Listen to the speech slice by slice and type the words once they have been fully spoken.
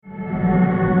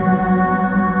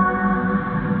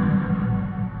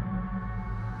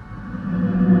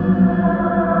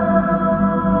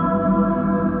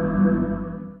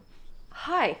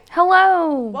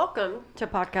Welcome to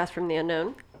Podcast from the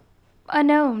Unknown.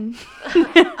 Unknown.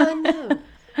 Unknown.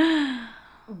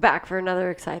 Back for another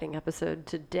exciting episode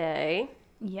today.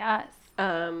 Yes.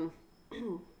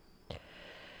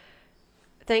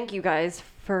 Thank you guys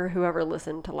for whoever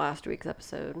listened to last week's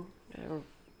episode. I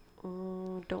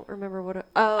don't remember what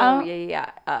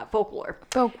folklore.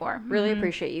 Folklore. Really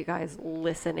appreciate you guys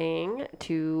listening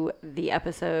to the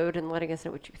episode and letting us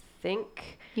know what you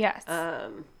think. Yes.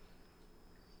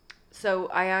 So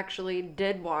I actually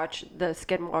did watch the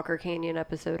Skinwalker Canyon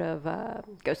episode of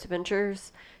Ghost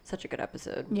Adventures. Such a good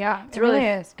episode. Yeah, It's it really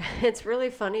is. It's really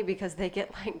funny because they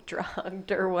get like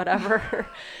drugged or whatever.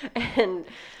 And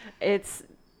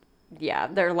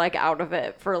they're like out of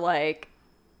it for like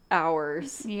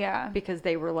hours. Yeah. Because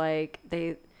they were like,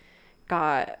 they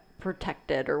got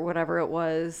protected or whatever it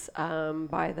was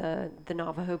by the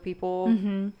Navajo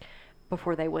people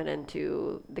before they went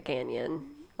into the canyon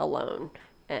alone.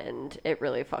 And it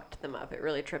really fucked them up. It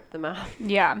really tripped them out.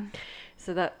 Yeah.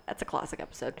 So that's a classic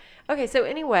episode. Okay, so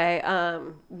anyway,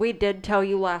 we did tell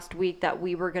you last week that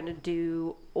we were going to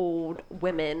do old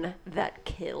women that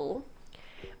kill.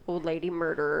 Old lady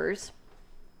murderers.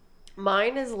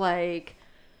 Mine is like,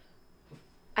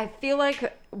 I feel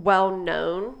like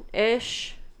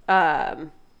well-known-ish.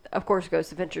 Of course,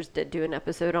 Ghost Adventures did do an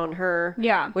episode on her.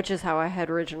 Yeah. Which is how I had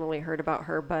originally heard about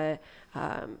her, but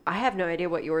I have no idea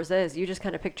what yours is. You just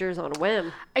kind of picked yours on a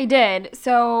whim. I did.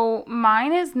 So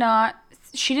mine is not,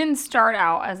 she didn't start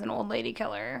out as an old lady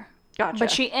killer. Gotcha. But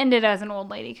she ended as an old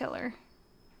lady killer.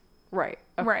 Right.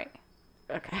 Okay. Right.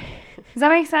 Okay. Does that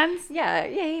make sense?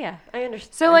 Yeah. I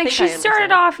understand. So like she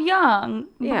started off young.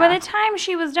 Yeah. But by the time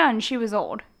she was done, she was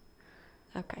old.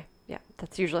 Okay. Yeah.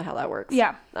 That's usually how that works.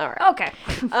 Yeah. All right. Okay.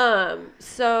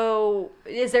 So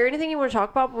is there anything you want to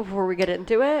talk about before we get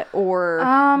into it? Or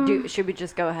should we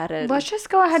just go ahead and let's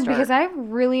just go ahead start? because I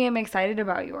really am excited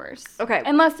about yours. Okay.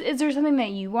 Is there something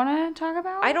that you want to talk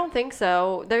about? I don't think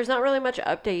so. There's not really much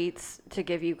updates to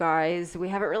give you guys. We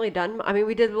haven't really done,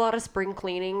 we did a lot of spring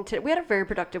cleaning. We had a very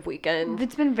productive weekend.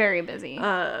 It's been very busy.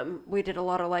 We did a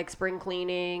lot of like spring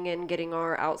cleaning and getting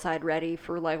our outside ready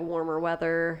for like warmer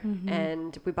weather.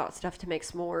 And we bought stuff to make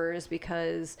s'mores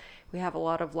because we have a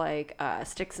lot of like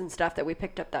sticks and stuff that we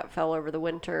picked up that fell over the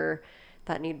winter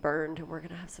that need burned, and we're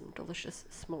gonna have some delicious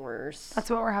s'mores. That's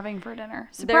what we're having for dinner.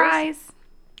 Surprise!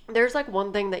 There's like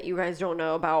one thing that you guys don't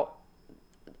know about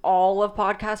all of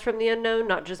Podcasts from the Unknown,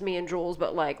 not just me and Jules,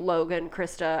 but like Logan,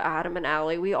 Krista, Adam, and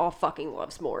Allie. We all fucking love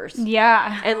s'mores.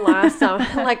 Yeah. And last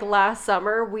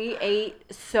summer, we ate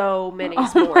so many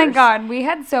s'mores. Oh my god, we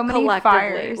had so many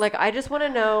fires. Like, I just want to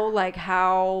know like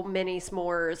how many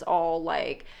s'mores all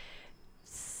like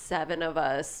 6 of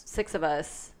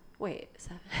us. Wait,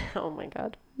 7? Oh my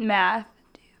god. Math.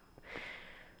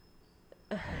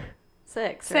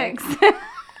 6. 6. Right?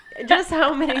 Just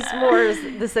how many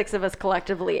s'mores the 6 of us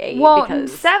collectively ate. Well,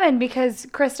 7 because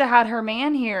Krista had her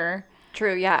man here.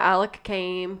 True, yeah. Alec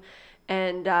came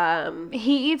and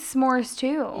he eats s'mores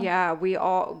too. Yeah, we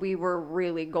were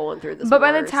really going through this. But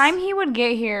by the time he would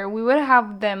get here, we would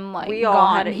have them like we gone.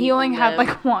 All had he only had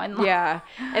like one. Yeah.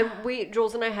 And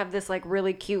Jules and I have this like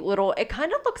really cute little, it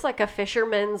kind of looks like a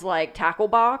fisherman's like tackle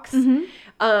box.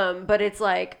 But it's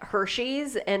like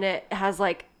Hershey's and it has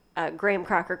like a graham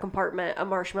cracker compartment, a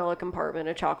marshmallow compartment,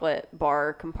 a chocolate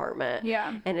bar compartment.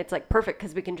 Yeah. And it's like perfect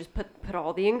because we can just put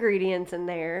all the ingredients in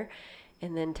there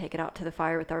and then take it out to the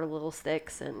fire with our little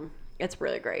sticks, and it's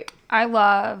really great. I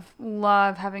love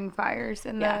having fires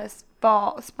in the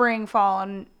spring, fall,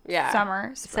 and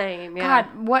summer. Same, yeah.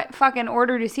 God, what fucking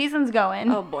order do seasons go in?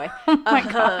 Oh boy. Oh my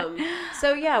God.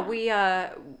 So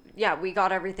we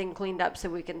got everything cleaned up so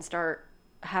we can start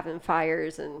having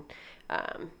fires and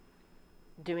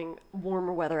doing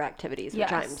warmer weather activities,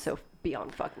 which I'm so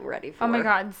beyond fucking ready for. Oh my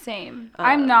god, same.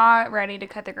 I'm not ready to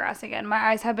cut the grass again. My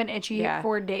eyes have been itchy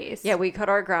for days. Yeah, we cut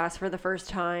our grass for the first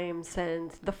time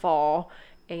since the fall,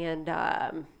 and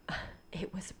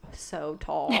it was so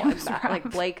tall.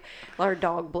 Like Blake, our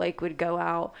dog Blake, would go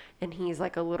out, and he's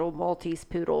like a little Maltese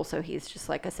poodle, so he's just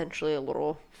like essentially a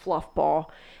little fluff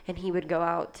ball, and he would go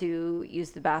out to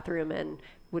use the bathroom and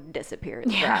would disappear in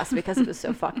the grass because it was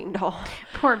so fucking tall.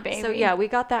 Poor baby. So yeah, we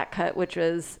got that cut, which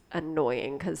was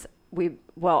annoying because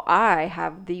I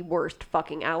have the worst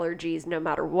fucking allergies no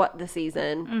matter what the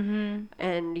season.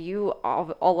 And you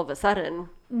all of a sudden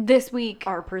this week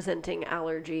are presenting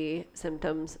allergy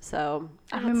symptoms. So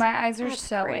my eyes are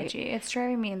so itchy. It's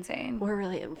driving me insane. We're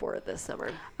really in for it this summer.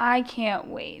 I can't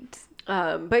wait.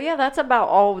 But yeah, that's about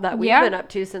all that we've been up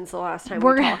to since the last time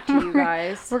we talked to you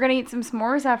guys. We're gonna eat some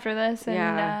s'mores after this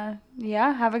and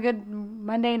have a good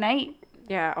Monday night.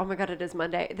 Yeah. Oh my God, it is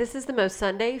Monday. This is the most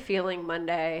Sunday feeling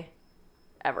Monday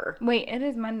ever. Wait, it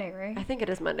is Monday, right? I think it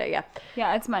is Monday, yeah.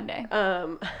 Yeah, it's Monday.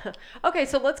 Okay,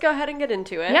 so let's go ahead and get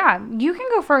into it. Yeah, you can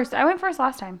go first. I went first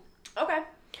last time. Okay.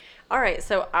 All right,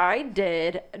 so I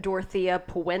did Dorothea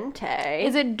Puente.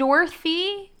 Is it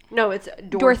Dorothy? No, it's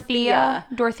Dorothea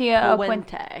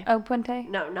Puente. Puente?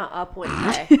 No, not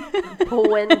Puente.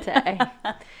 Puente.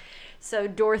 So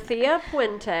Dorothea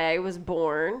Puente was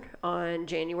born on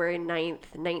January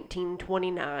 9th,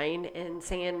 1929 in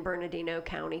San Bernardino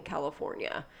County,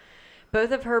 California. Both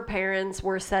of her parents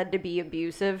were said to be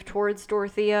abusive towards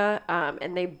Dorothea,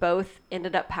 and they both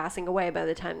ended up passing away by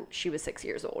the time she was 6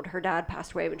 years old. Her dad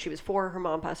passed away when she was 4. Her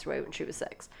mom passed away when she was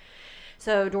 6.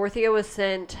 So Dorothea was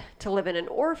sent to live in an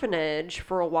orphanage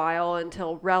for a while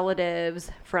until relatives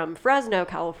from Fresno,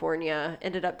 California,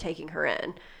 ended up taking her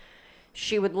in.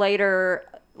 She would later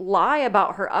lie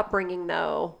about her upbringing,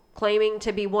 though, claiming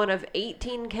to be one of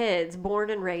 18 kids born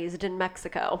and raised in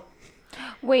Mexico.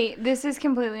 Wait, this is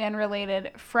completely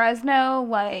unrelated. Fresno,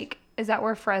 like, is that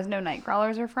where Fresno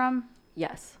Nightcrawlers are from?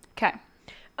 Yes. Okay.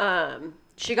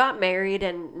 She got married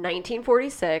in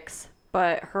 1946,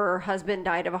 but her husband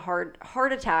died of a heart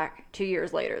attack 2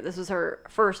 years later. This was her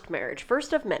first marriage,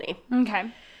 first of many.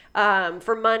 Okay.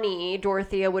 For money,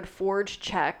 Dorothea would forge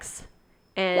checks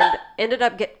and ended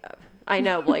up I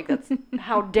know, Blake, that's,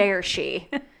 how dare she?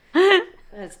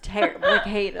 That's terrible. Blake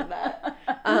hated that.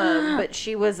 But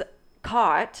she was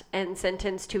caught and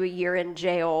sentenced to a year in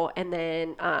jail and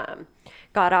then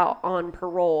got out on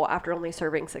parole after only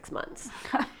serving 6 months.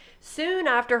 Soon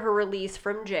after her release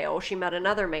from jail, she met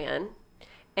another man,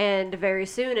 and very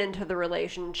soon into the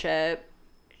relationship,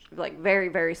 like very,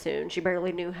 very soon, she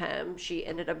barely knew him, she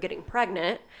ended up getting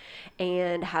pregnant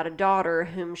and had a daughter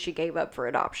whom she gave up for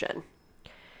adoption.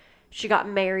 She got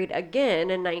married again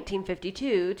in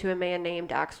 1952 to a man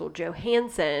named Axel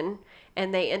Johansson,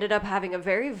 and they ended up having a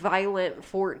very violent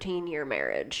 14-year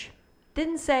marriage.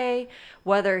 Didn't say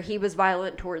whether he was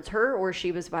violent towards her or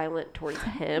she was violent towards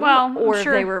him, well, or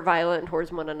sure. if they were violent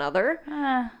towards one another,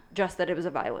 just that it was a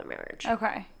violent marriage.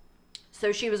 Okay.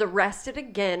 So she was arrested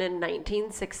again in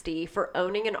 1960 for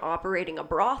owning and operating a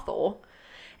brothel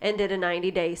and did a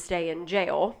 90-day stay in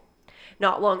jail.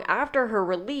 Not long after her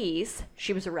release,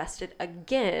 she was arrested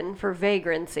again for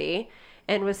vagrancy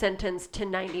and was sentenced to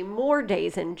 90 more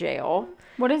days in jail.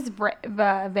 What is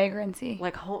vagrancy?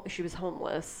 Like, she was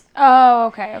homeless. Oh,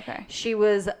 okay. She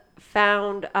was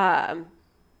found, or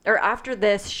after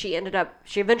this, she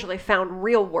eventually found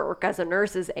real work as a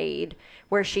nurse's aide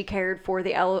where she cared for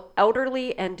the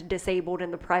elderly and disabled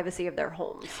in the privacy of their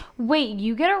homes. Wait,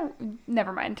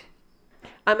 never mind.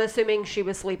 I'm assuming she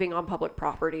was sleeping on public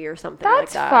property or something like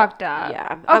that. That's fucked up.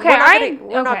 Yeah. Okay,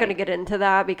 we're not going to get into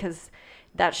that because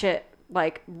that shit,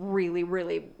 like, really,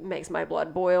 really makes my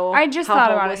blood boil. I just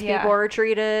thought about it, how homeless people are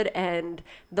treated and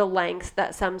the lengths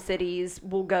that some cities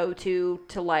will go to,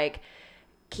 like,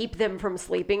 keep them from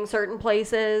sleeping certain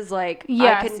places. Like,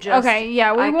 yes. I can just... Okay,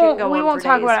 yeah, we won't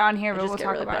talk about it on here, but we'll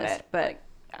talk really about pissed. it. But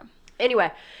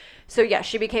anyway, so yeah,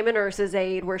 she became a nurse's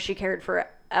aide where she cared for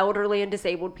elderly and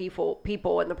disabled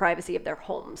people in the privacy of their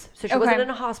homes. So she wasn't in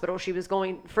a hospital. She was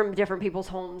going from different people's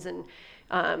homes and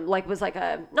was like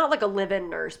not like a live-in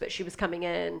nurse, but she was coming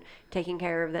in, taking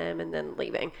care of them, and then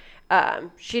leaving.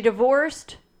 She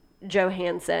divorced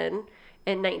Johansson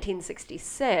in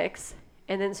 1966,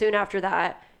 and then soon after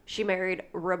that, she married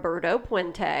Roberto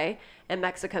Puente in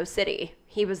Mexico City.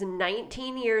 He was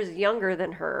 19 years younger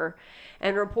than her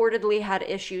and reportedly had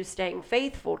issues staying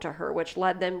faithful to her, which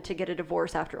led them to get a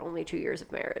divorce after only 2 years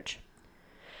of marriage.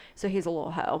 So he's a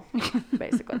little hoe,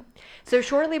 basically. So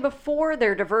shortly before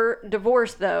their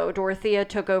divorce, though, Dorothea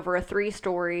took over a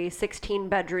 3-story,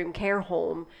 16-bedroom care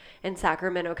home in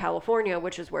Sacramento, California,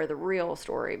 which is where the real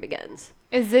story begins.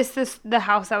 Is this the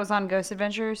house that was on Ghost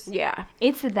Adventures? Yeah.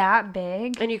 It's that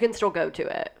big? And you can still go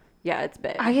to it. Yeah, it's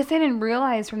big. I guess I didn't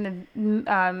realize from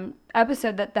the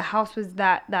episode that the house was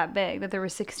that big, that there were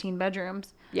 16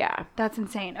 bedrooms. Yeah. That's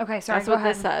insane. Okay, sorry, That's what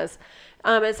this says.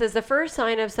 It says the first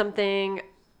sign of something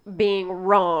being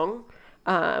wrong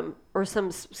or some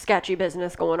sketchy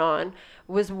business going on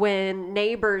was when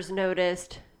neighbors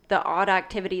noticed the odd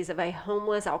activities of a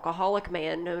homeless alcoholic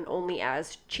man known only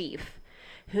as Chief,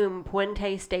 whom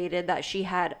Puente stated that she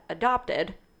had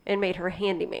adopted and made her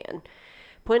handyman.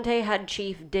 Puente had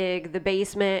Chief dig the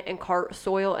basement and cart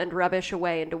soil and rubbish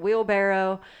away into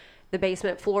wheelbarrow. The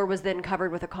basement floor was then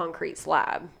covered with a concrete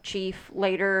slab. Chief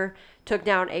later took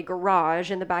down a garage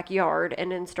in the backyard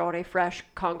and installed a fresh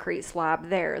concrete slab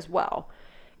there as well.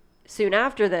 Soon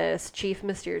after this, Chief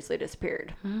mysteriously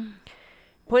disappeared.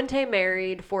 Puente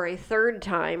married for a third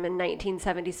time in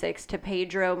 1976 to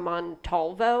Pedro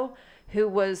Montalvo, who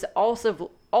was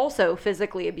also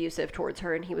physically abusive towards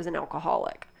her, and he was an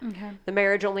alcoholic. Okay. The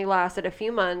marriage only lasted a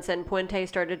few months, and Puente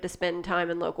started to spend time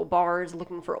in local bars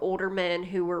looking for older men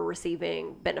who were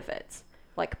receiving benefits,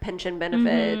 like pension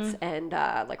benefits and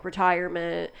like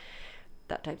retirement,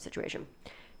 that type of situation.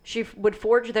 She would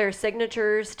forge their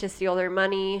signatures to steal their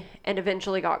money and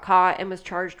eventually got caught and was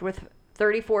charged with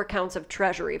 34 counts of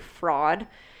treasury fraud.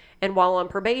 And while on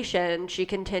probation, she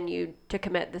continued to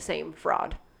commit the same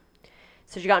fraud.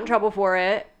 So she got in trouble for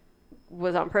it,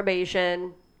 was on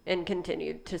probation, and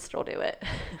continued to still do it.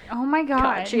 Oh my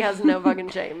God. She has no fucking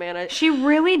shame, man. She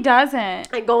really doesn't.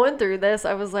 And going through this,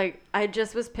 I was like, I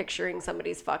just was picturing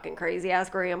somebody's fucking crazy ass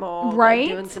grandma, right?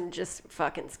 Like, doing some just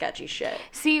fucking sketchy shit.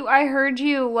 See, I heard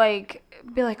you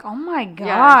be like, oh my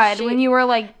God, when you were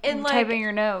typing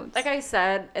your notes. Like I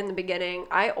said in the beginning,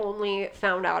 I only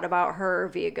found out about her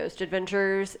via Ghost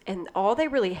Adventures, and all they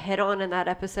really hit on in that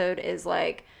episode is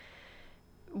like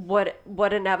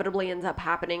what inevitably ends up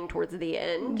happening towards the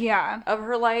end of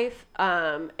her life,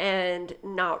 and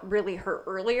not really her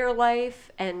earlier life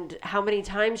and how many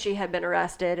times she had been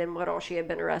arrested and what all she had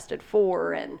been arrested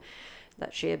for, and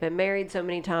that she had been married so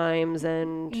many times.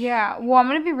 And well, I'm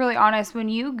gonna be really honest, when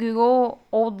you Google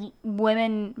old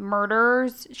women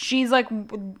murderers, she's like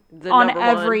on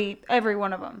every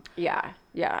one of them.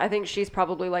 I think she's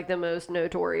probably like the most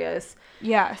notorious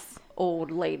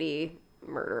old lady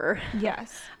murderer.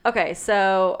 Yes. Okay,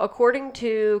 so according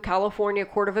to California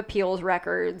Court of Appeals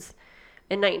records,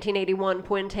 in 1981,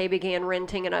 Puente began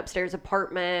renting an upstairs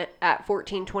apartment at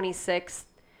 1426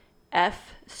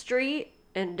 F Street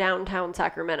in downtown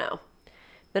Sacramento.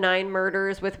 The 9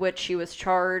 murders with which she was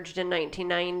charged in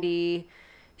 1990,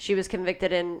 she was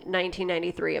convicted in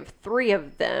 1993 of 3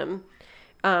 of them,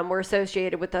 were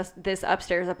associated with this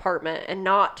upstairs apartment and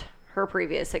not her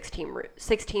previous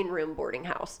 16-room boarding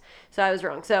house. So I was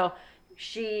wrong. So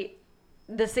the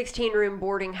 16-room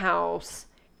boarding house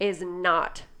is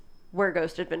not where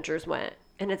Ghost Adventures went,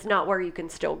 and it's not where you can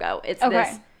still go. It's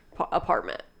this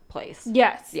apartment place.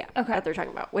 Yes. Yeah. Okay. That they're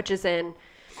talking about, which is in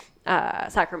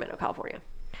Sacramento, California.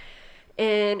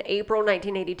 In April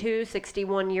 1982,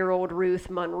 61-year-old Ruth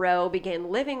Monroe began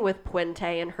living with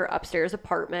Puente in her upstairs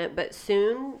apartment, but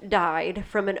soon died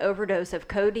from an overdose of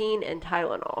codeine and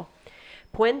Tylenol.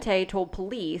 Puente told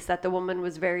police that the woman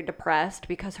was very depressed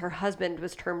because her husband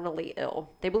was terminally ill.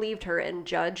 They believed her and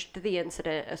judged the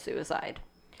incident a suicide.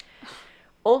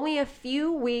 Only a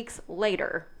few weeks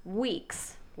later,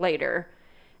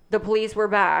 the police were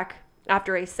back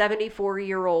after a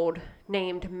 74-year-old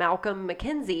named Malcolm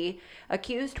McKenzie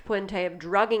accused Puente of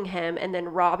drugging him and then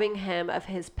robbing him of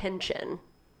his pension.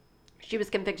 She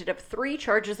was convicted of 3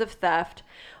 charges of theft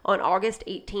on August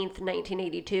 18th,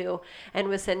 1982, and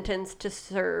was sentenced to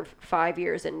serve 5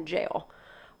 years in jail.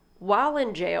 While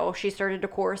in jail, she started to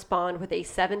correspond with a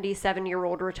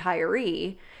 77-year-old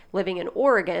retiree living in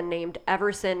Oregon named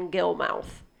Everson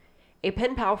Gilmouth. A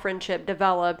pen pal friendship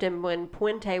developed, and when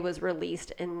Puente was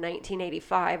released in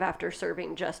 1985 after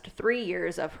serving just 3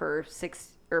 years of her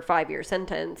 5-year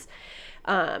sentence,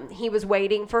 he was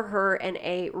waiting for her in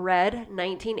a red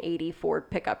 1980 Ford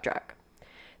pickup truck.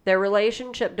 Their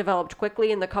relationship developed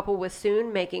quickly, and the couple was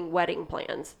soon making wedding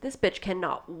plans. This bitch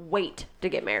cannot wait to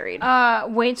get married.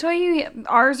 Wait till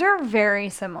ours are very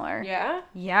similar. Yeah?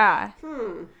 Yeah.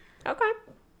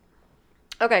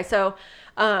 Okay, so,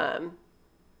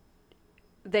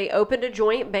 they opened a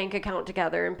joint bank account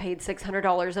together and paid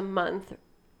 $600 a month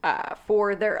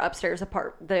for their upstairs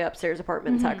apartment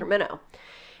in Sacramento.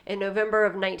 In November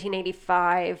of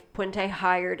 1985, Puente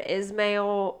hired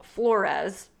Ismael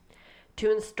Flores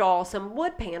to install some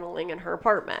wood paneling in her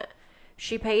apartment.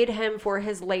 She paid him for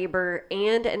his labor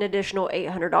and an additional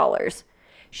 $800.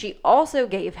 She also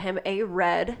gave him a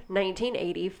red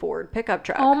 1980 Ford pickup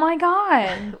truck. Oh my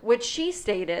God. Which she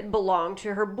stated belonged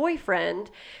to her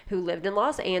boyfriend who lived in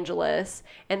Los Angeles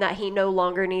and that he no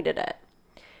longer needed it.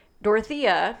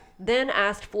 Dorothea then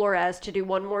asked Flores to do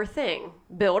one more thing: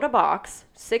 build a box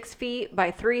 6 feet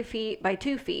by 3 feet by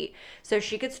 2 feet so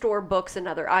she could store books and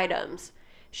other items.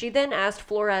 She then asked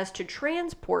Flores to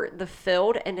transport the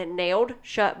filled and a nailed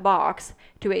shut box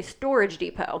to a storage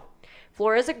depot.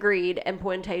 Flores agreed, and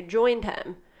Puente joined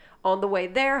him. On the way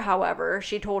there, however,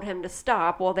 she told him to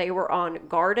stop while they were on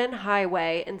Garden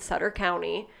Highway in Sutter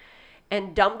County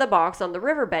and dump the box on the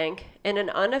riverbank in an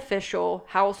unofficial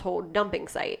household dumping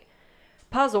site.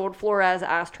 Puzzled, Flores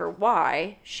asked her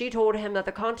why. She told him that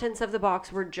the contents of the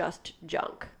box were just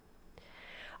junk.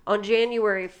 On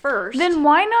January 1st... Then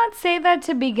why not say that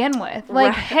to begin with?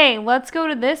 Like, Right. hey, let's go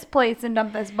to this place and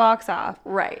dump this box off.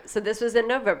 Right. So this was in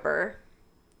November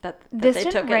that This they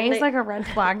didn't took it. raise like a red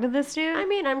flag to this dude? I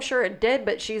mean, I'm sure it did,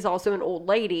 but she's also an old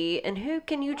lady, and who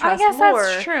can you trust guess more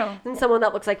that's true. than someone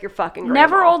that looks like your fucking grandma?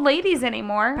 Never old ladies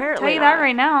anymore. Apparently Tell you not. that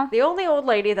right now. The only old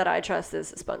lady that I trust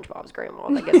is SpongeBob's grandma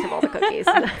that gives him all the cookies.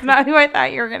 That's not who I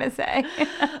thought you were going to say.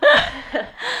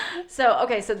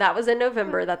 So that was in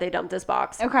November that they dumped this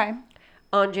box. Okay.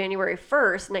 On January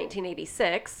 1st,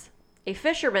 1986, a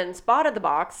fisherman spotted the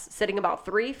box sitting about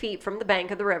 3 feet from the bank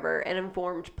of the river and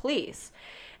informed police.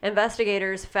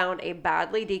 Investigators found a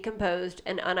badly decomposed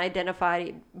and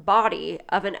unidentified body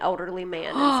of an elderly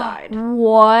man inside.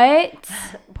 What?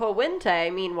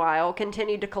 Puente, meanwhile,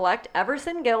 continued to collect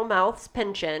Everson Gilmouth's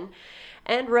pension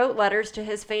and wrote letters to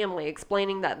his family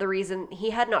explaining that the reason he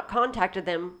had not contacted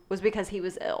them was because he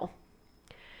was ill.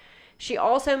 She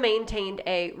also maintained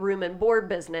a room and board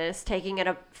business, taking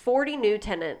in 40 new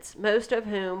tenants, most of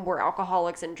whom were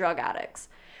alcoholics and drug addicts.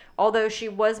 Although she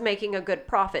was making a good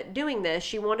profit doing this,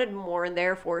 she wanted more and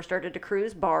therefore started to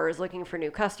cruise bars looking for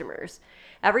new customers.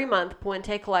 Every month,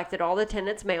 Puente collected all the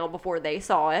tenants' mail before they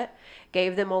saw it,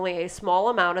 gave them only a small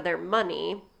amount of their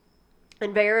money.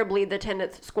 Invariably, the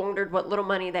tenants squandered what little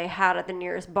money they had at the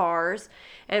nearest bars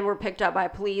and were picked up by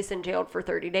police and jailed for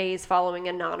 30 days following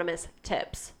anonymous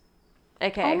tips.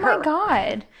 AKA Oh her. my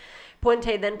God.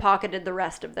 Puente then pocketed the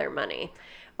rest of their money.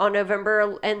 On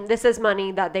November, and this is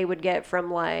money that they would get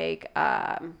from like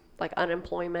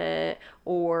unemployment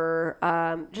or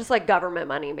just like government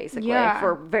money, basically,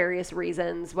 for various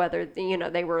reasons. Whether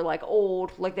they were like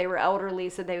old, like they were elderly,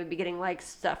 so they would be getting like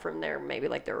stuff from their maybe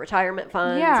like their retirement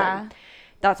funds. Yeah, and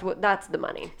that's the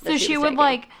money. So she would taking.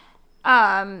 like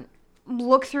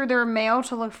look through their mail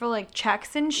to look for like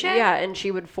checks and shit. Yeah, and she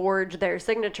would forge their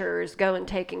signatures, go and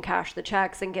take and cash the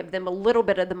checks and give them a little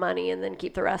bit of the money and then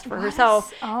keep the rest for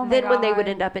herself. Oh my then when they God. would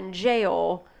end up in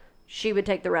jail, she would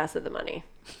take the rest of the money.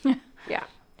 Yeah.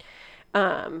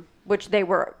 Which they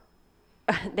were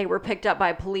picked up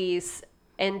by police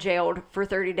and jailed for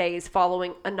 30 days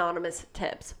following anonymous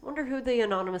tips. Wonder who the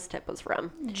anonymous tip was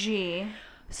from. Gee.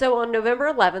 So on November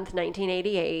 11th,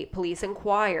 1988, police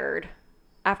inquired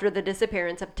after the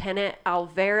disappearance of tenant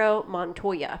Alvaro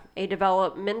Montoya, a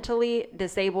developmentally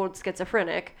disabled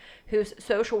schizophrenic whose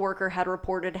social worker had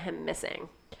reported him missing.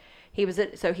 He was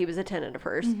a tenant of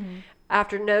hers. Mm-hmm.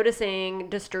 After noticing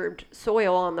disturbed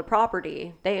soil on the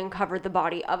property, they uncovered the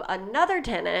body of another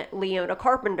tenant, Leona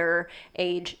Carpenter,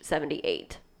 age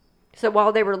 78. So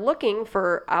while they were looking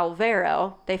for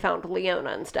Alvaro, they found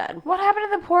Leona instead. What happened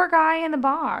to the poor guy in the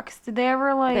box? Did they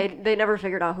ever like... They never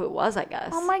figured out who it was, I guess.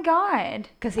 Oh my God.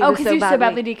 Because he was so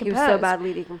badly decomposed. He was so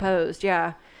badly decomposed,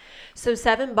 yeah. So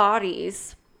 7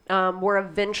 bodies were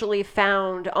eventually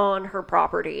found on her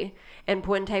property, and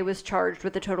Puente was charged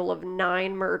with a total of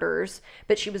 9 murders,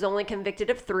 but she was only convicted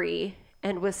of 3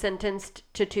 and was sentenced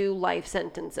to 2 life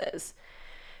sentences.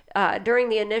 During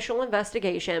the initial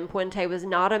investigation, Puente was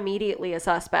not immediately a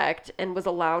suspect and was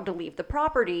allowed to leave the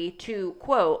property to,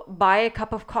 quote, buy a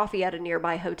cup of coffee at a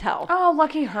nearby hotel. Oh,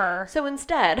 lucky her. So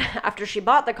instead, after she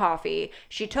bought the coffee,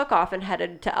 she took off and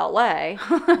headed to LA,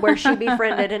 where she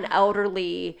befriended an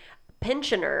elderly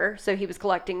pensioner. So he was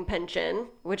collecting pension,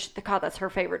 which, God, that's her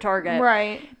favorite target.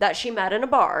 Right. That she met in a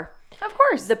bar. Of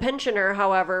course. The pensioner,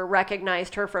 however,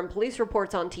 recognized her from police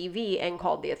reports on TV and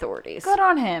called the authorities. Good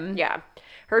on him. Yeah.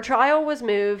 Her trial was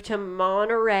moved to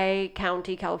Monterey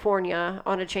County, California,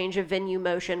 on a change of venue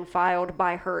motion filed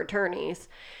by her attorneys.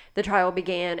 The trial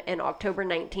began in October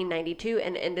 1992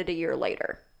 and ended a year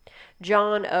later.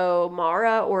 John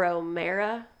O'Mara,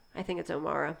 I think it's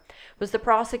O'Mara, was the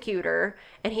prosecutor,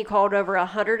 and he called over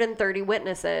 130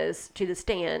 witnesses to the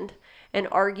stand and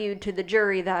argued to the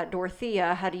jury that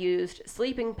Dorothea had used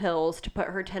sleeping pills to put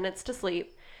her tenants to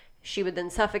sleep. She would then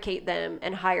suffocate them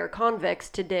and hire convicts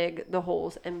to dig the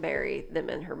holes and bury them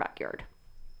in her backyard.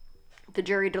 The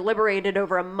jury deliberated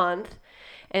over a month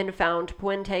and found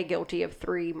Puente guilty of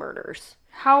 3 murders.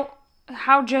 How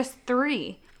just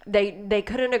 3? They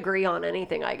couldn't agree on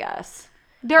anything, I guess.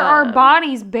 There are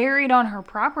bodies buried on her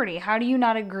property. How do you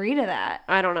not agree to that?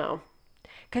 I don't know.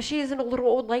 Because she isn't a little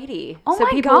old lady. Oh so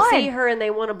my people God. see her and they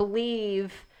want to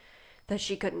believe that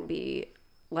she couldn't be,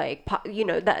 like,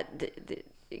 that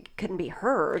it couldn't be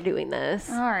her doing this.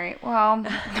 All right. Well.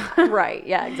 Right.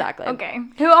 Yeah, exactly. Okay.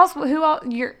 Who else?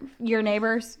 Your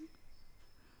neighbors?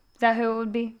 Is that who it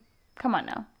would be? Come on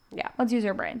now. Yeah. Let's use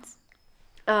our brains.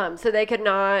 So they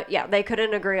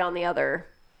couldn't agree on the other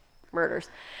murders.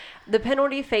 The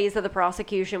penalty phase of the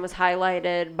prosecution was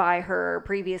highlighted by her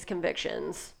previous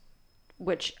convictions,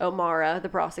 which O'Mara, the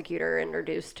prosecutor,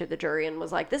 introduced to the jury and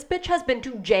was like, this bitch has been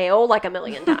to jail like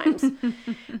 1,000,000 times.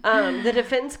 The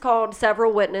defense called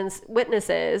several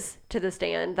witnesses to the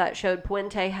stand that showed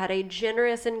Puente had a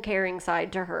generous and caring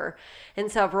side to her,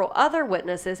 and several other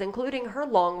witnesses, including her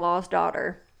long-lost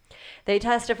daughter. They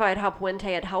testified how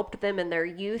Puente had helped them in their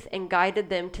youth and guided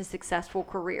them to successful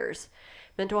careers.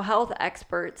 Mental health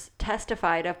experts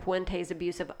testified of Puente's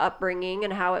abusive upbringing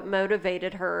and how it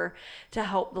motivated her to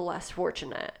help the less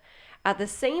fortunate. At the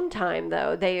same time,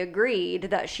 though, they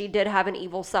agreed that she did have an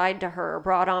evil side to her,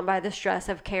 brought on by the stress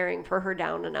of caring for her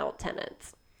down-and-out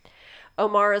tenants.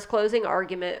 O'Mara's closing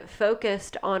argument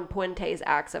focused on Puente's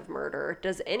acts of murder.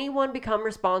 Does anyone become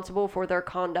responsible for their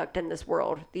conduct in this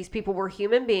world? These people were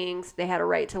human beings. They had a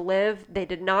right to live. They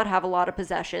did not have a lot of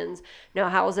possessions, no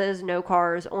houses, no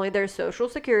cars, only their social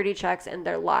security checks and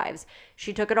their lives.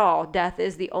 She took it all. Death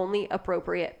is the only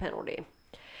appropriate penalty.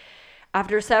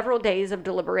 After several days of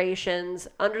deliberations,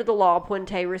 under the law,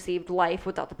 Puente received life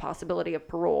without the possibility of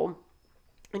parole.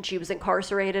 And she was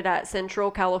incarcerated at Central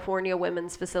California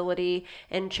Women's Facility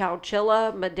in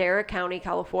Chowchilla, Madera County,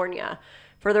 California.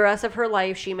 For the rest of her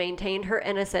life, she maintained her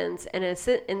innocence and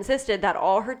insisted that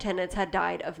all her tenants had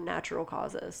died of natural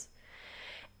causes.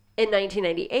 In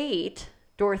 1998,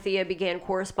 Dorothea began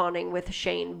corresponding with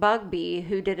Shane Bugbee,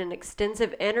 who did an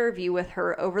extensive interview with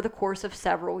her over the course of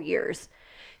several years.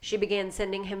 She began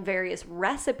sending him various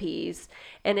recipes,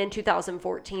 and in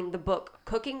 2014, the book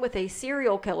Cooking with a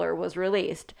Serial Killer was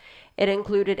released. It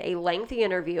included a lengthy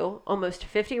interview, almost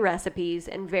 50 recipes,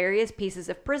 and various pieces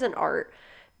of prison art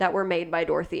that were made by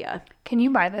Dorothea. Can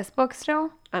you buy this book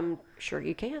still? I'm sure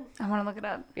you can. I want to look it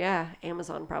up. Yeah,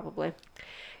 Amazon probably.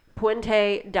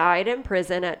 Puente died in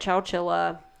prison at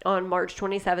Chowchilla on March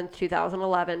 27th,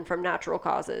 2011 from natural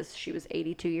causes. She was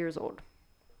 82 years old.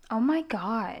 Oh my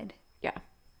God. Yeah.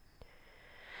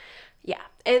 Yeah,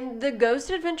 and the Ghost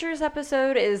Adventures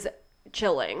episode is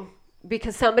chilling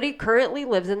because somebody currently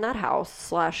lives in that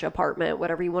house / apartment,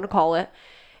 whatever you want to call it,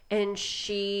 and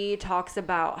she talks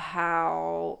about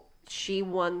how she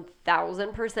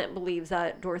 1,000% believes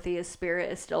that Dorothea's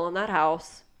spirit is still in that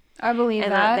house. I believe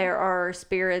and that. And that there are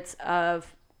spirits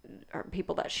of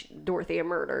people that Dorothea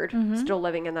murdered still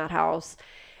living in that house.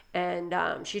 And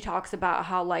she talks about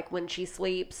how, like, when she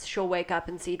sleeps, she'll wake up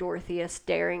and see Dorothea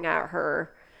staring at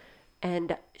her.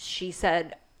 And she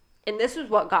said, and this is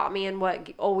what got me and what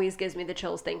always gives me the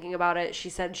chills thinking about it. She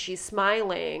said she's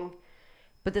smiling,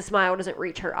 but the smile doesn't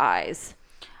reach her eyes.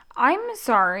 I'm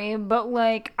sorry, but,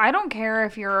 like, I don't care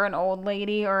if you're an old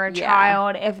lady or a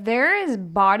child. If there is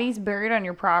bodies buried on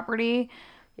your property,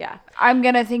 I'm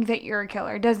going to think that you're a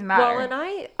killer. It doesn't matter. Well, and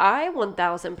I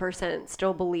 1,000%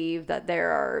 still believe that there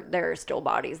are still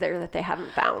bodies there that they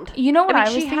haven't found. You know what I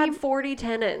was she thinking? had 40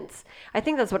 tenants. I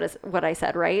think that's what I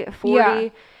said, right?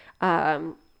 40.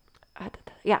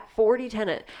 Yeah. 40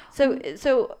 tenants.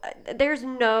 So there's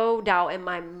no doubt in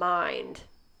my mind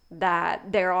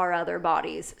that there are other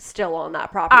bodies still on that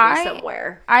property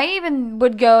somewhere. I even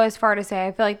would go as far to say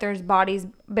I feel like there's bodies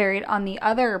buried on the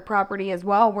other property as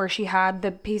well where she had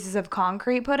the pieces of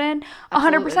concrete put in.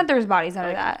 100% there's bodies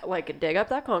under that. Like dig up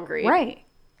that concrete. Right.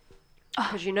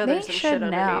 Because you know there's some shit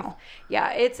underneath. Now.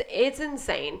 Yeah, it's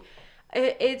insane.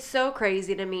 It's so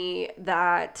crazy to me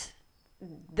that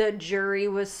the jury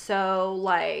was so,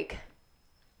 like,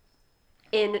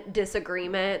 in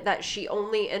disagreement that she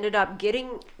only ended up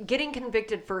getting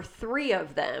convicted for 3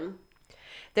 of them.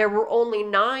 There were only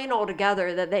 9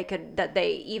 altogether that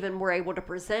they even were able to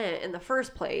present in the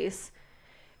first place.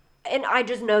 And I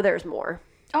just know there's more.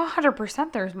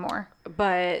 100% there's more.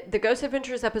 But the Ghost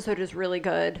Adventures episode is really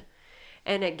good.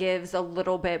 And it gives a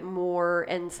little bit more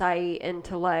insight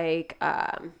into, like,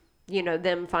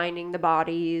 them finding the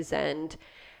bodies, and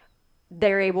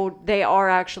they are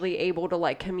actually able to,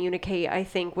 like, communicate, I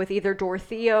think, with either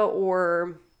Dorothea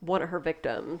or one of her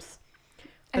victims.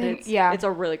 But it's a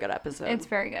really good episode. It's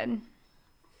very good.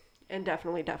 And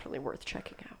definitely worth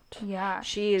checking out. Yeah.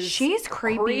 She's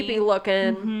creepy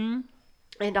looking. Mm-hmm.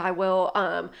 And I will,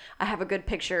 I have a good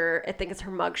picture. I think it's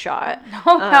her mugshot.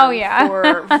 Oh, hell yeah.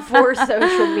 for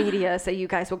social media. So you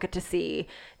guys will get to see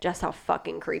just how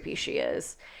fucking creepy she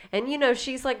is. And,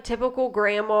 she's like typical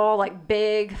grandma, like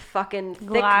big fucking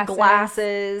thick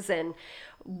glasses and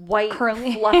white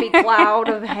curly fluffy cloud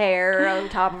of hair on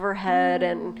top of her head.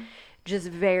 And just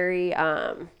very,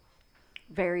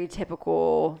 very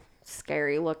typical,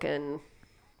 scary looking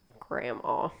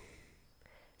grandma.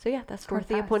 So yeah, that's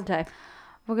Dorothea Puente.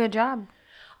 Well, good job.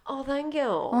 Oh, thank you.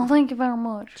 Well, thank you very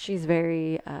much. She's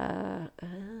very,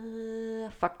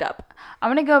 fucked up.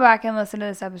 I'm going to go back and listen to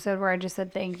this episode where I just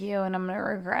said thank you, and I'm going to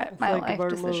regret my life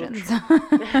decisions.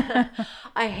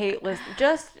 I hate listening.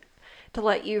 Just to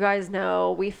let you guys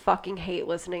know, we fucking hate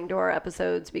listening to our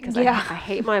episodes because I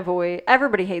hate my voice.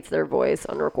 Everybody hates their voice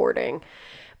on recording.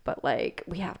 But, like,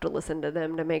 we have to listen to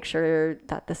them to make sure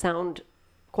that the sound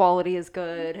quality is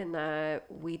good and that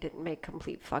we didn't make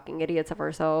complete fucking idiots of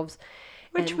ourselves.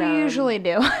 Which we usually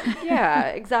do. Yeah,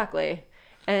 exactly.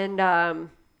 And,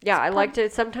 I like to,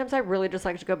 sometimes I really just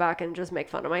like to go back and just make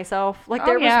fun of myself. Like,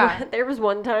 there was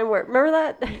one time where,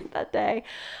 remember that day?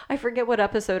 I forget what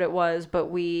episode it was,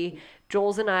 but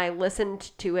Jules and I listened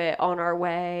to it on our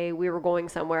way. We were going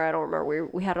somewhere, I don't remember.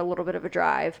 We had a little bit of a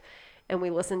drive. And we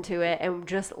listened to it and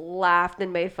just laughed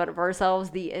and made fun of ourselves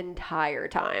the entire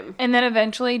time. And then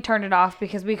eventually turned it off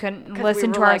because we couldn't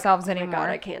listen to ourselves anymore. Oh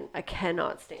my God, I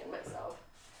cannot stand myself.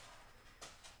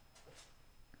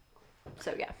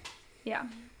 So yeah. Yeah.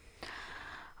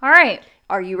 All right.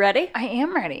 Are you ready? I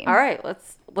am ready. All right,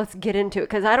 let's get into it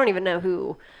because I don't even know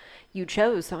who you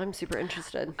chose, so I'm super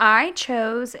interested. I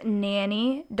chose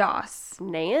Nanny Doss.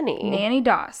 Nanny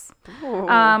Doss. Ooh.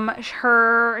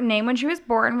 Her name when she was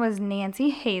born was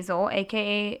Nancy Hazel,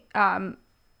 aka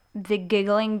the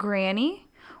Giggling Granny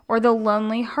or the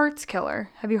Lonely Hearts Killer.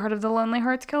 Have you heard of the Lonely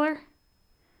Hearts Killer?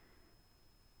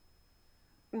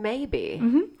 Maybe.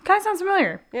 Kind of sounds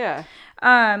familiar. Yeah.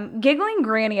 Giggling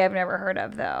Granny I've never heard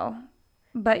of though,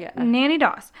 but Nanny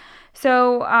Doss.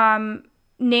 So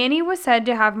Nanny was said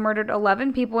to have murdered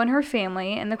 11 people in her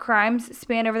family, and the crimes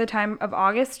spanned over the time of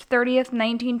August 30th,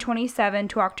 1927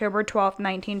 to October 12th,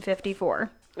 1954.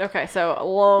 Okay, so a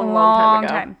long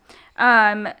time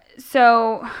ago.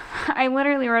 So I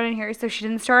literally wrote in here, so she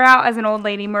didn't start out as an old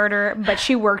lady murderer, but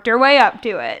she worked her way up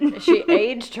to it. She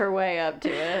aged her way up to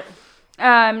it.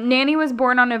 Nanny was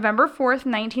born on November 4th,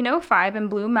 1905 in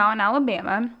Blue Mountain,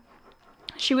 Alabama.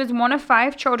 She was one of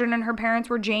 5 children, and her parents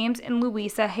were James and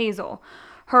Louisa Hazel.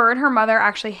 Her and her mother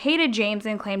actually hated James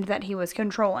and claimed that he was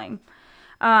controlling.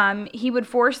 He would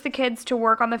force the kids to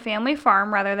work on the family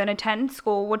farm rather than attend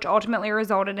school, which ultimately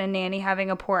resulted in Nanny having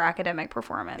a poor academic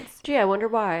performance. Gee, I wonder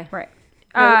why. Right.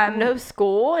 No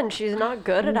school, and she's not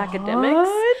good at academics?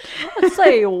 Let's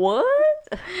say what?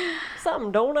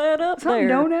 Something don't add up there. Something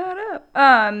don't add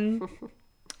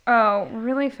up.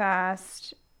 Really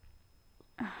fast.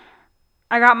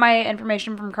 I got my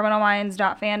information from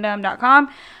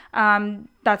criminalminds.fandom.com.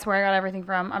 That's where I got everything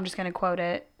from. I'm just going to quote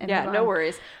it. Yeah, no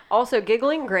worries. Also,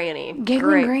 Giggling Granny.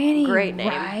 Granny. Great name.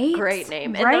 Right? Great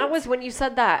name. And that was when you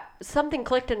said that, something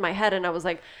clicked in my head, and I was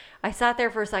like, I sat there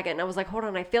for a second, and I was like, hold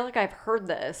on, I feel like I've heard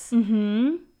this.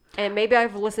 Mm-hmm. And maybe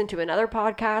I've listened to another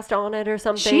podcast on it or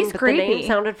something. She's creepy. The name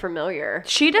sounded familiar.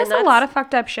 She does a lot of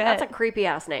fucked up shit. That's a creepy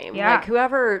ass name. Yeah. Like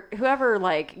whoever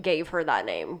like gave her that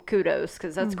name, kudos,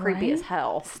 because that's creepy as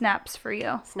hell. Snaps for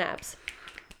you. Snaps.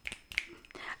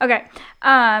 Okay.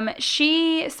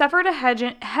 She suffered a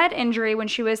head injury when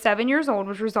she was 7 years old,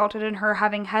 which resulted in her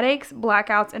having headaches,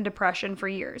 blackouts, and depression for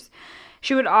years.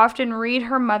 She would often read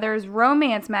her mother's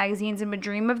romance magazines and would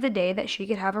dream of the day that she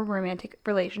could have a romantic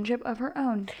relationship of her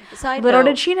own. Little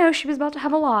did she know she was about to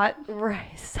have a lot.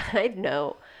 Right. Side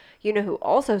note. You know who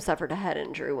also suffered a head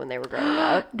injury when they were growing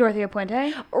up? Dorothea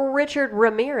Puente? Richard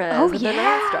Ramirez. Oh,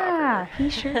 yeah.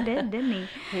 He sure did, didn't he?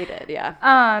 He did,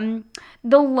 yeah.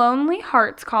 The Lonely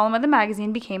Hearts column of the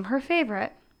magazine became her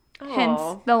favorite. Aww. Hence,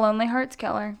 the Lonely Hearts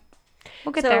Killer.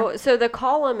 We'll get there. So the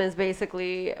column is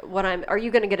basically are you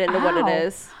going to get into what it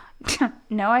is?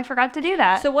 No, I forgot to do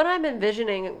that. So what I'm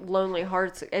envisioning Lonely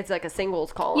Hearts, it's like a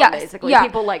singles column, basically. Yeah.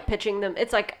 People like pitching them.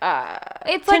 It's like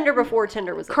Tinder before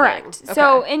Tinder was a correct. thing. Okay.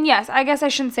 So, and yes, I guess I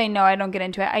shouldn't say no, I don't get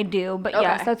into it. I do, but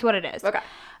yes, that's what it is. Okay.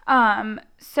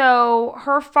 So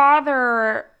her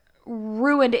father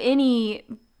ruined any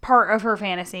part of her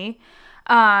fantasy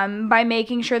by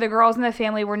making sure the girls in the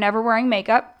family were never wearing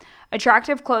makeup,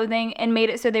 attractive clothing, and made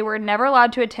it so they were never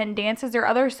allowed to attend dances or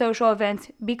other social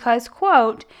events because,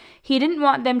 quote, he didn't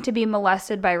want them to be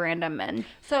molested by random men.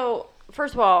 So,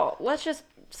 first of all, let's just,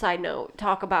 side note,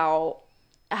 talk about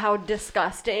how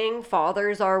disgusting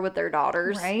fathers are with their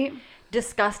daughters. Right.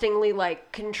 Disgustingly,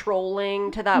 like,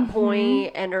 controlling to that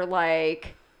point and are,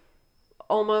 like,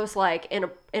 almost, like,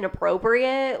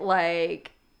 inappropriate,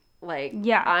 like,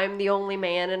 I'm the only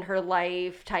man in her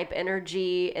life type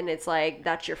energy, and it's like,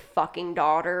 that's your fucking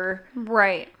daughter.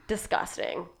 Right.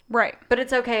 Disgusting. Right. But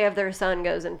it's okay if their son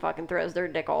goes and fucking throws their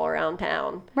dick all around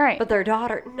town. Right. But their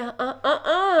daughter, not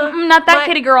that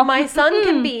kitty girl. My son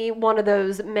can be one of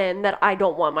those men that I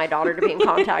don't want my daughter to be in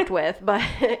contact with, but,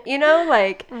 you know,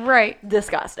 like, right.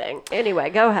 Disgusting. Anyway,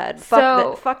 go ahead.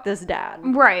 Fuck this dad.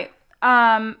 Right.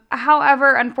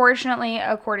 However, unfortunately,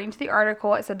 according to the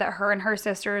article, it said that her and her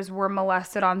sisters were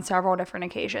molested on several different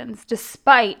occasions,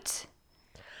 despite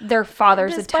their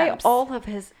father's Despite attempts. all of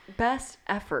his best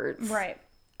efforts. Right.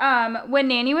 When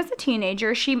Nanny was a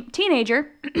teenager,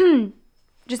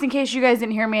 just in case you guys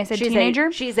didn't hear me, I said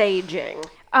teenager. She's aging.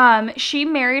 She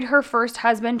married her first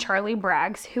husband, Charlie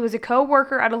Braggs, who was a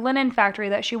co-worker at a linen factory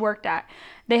that she worked at.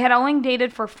 They had only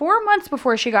dated for 4 months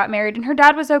before she got married, and her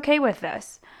dad was okay with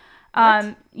this.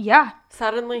 Yeah.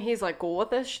 Suddenly he's like cool with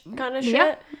this kind of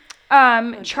shit.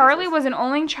 Yeah. Charlie was an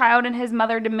only child, and his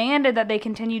mother demanded that they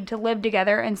continued to live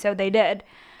together, and so they did.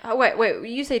 Oh, wait.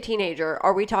 You say teenager.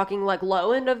 Are we talking like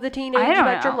low end of the teenage I don't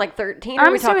spectrum? know. Like 13? Or I'm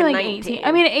are we talking assuming like 19? 18.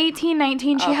 I mean, 18,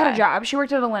 19, she had a Okay. job. She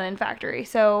worked at a linen factory,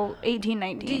 so 18,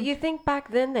 19. Do you think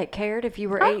back then they cared if you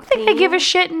were 18? I don't think they give a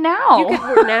shit now.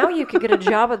 Now you could get a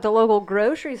job at the local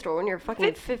grocery store when you're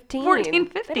fucking 15. 14, They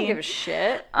 15. don't give a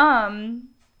shit.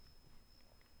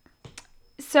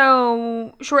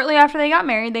 So shortly after they got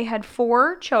married, they had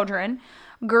 4 children.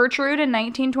 Gertrude in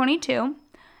 1922,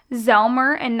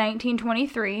 Zelmer in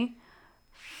 1923,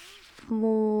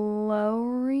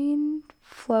 Florine,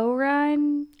 Florida?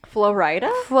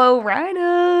 Florine.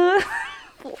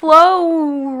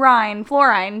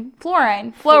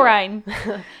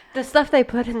 The stuff they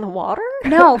put in the water?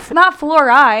 No, not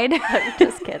fluoride. I'm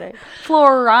just kidding.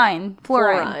 Florine.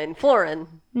 Florin. Florin.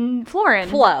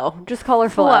 Flo. Just call her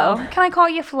Flo. Flo. Can I call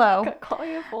you Flo? Call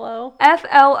you Flo.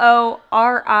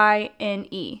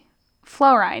 Florine.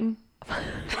 Florine.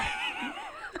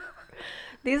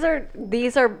 These are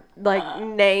like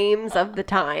names of the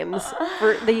times.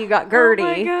 You got Gertie. Oh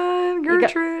my God,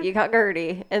 Gertrude. You got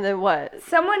Gertie. And then what?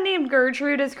 Someone named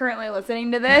Gertrude is currently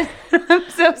listening to this. I'm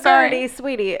so sorry. Gertie,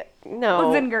 sweetie. No.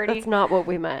 Listen, Gertie. That's not what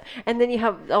we meant. And then you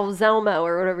have Zelmo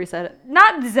or whatever you said.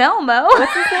 Not Zelmo.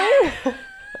 What's his name?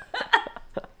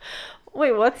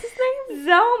 Wait, what's his name?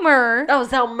 Zelmer. Oh,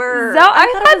 Zelmer. I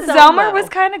it was thought Zelmer was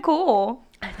kind of cool.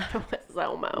 I thought it was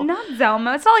Zelmo. Not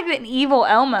Zelmo. It's not like an evil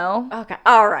Elmo. Okay,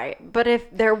 all right. But if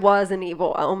there was an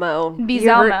evil Elmo, Be you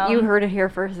heard, Zelmo. you heard it here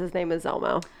first. His name is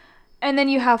Zelmo. And then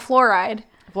you have fluoride.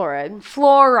 Fluoride.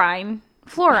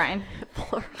 Florine.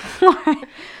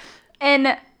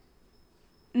 And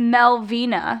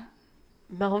Melvina.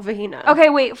 Melvina. Okay,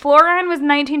 wait. Florine was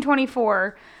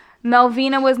 1924.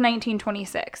 Melvina was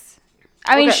 1926.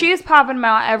 I mean, Okay. she's popping them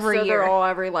out every So year. they're all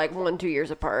every like 1-2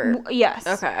 years apart. Yes.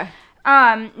 Okay.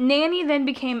 Nanny then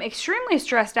became extremely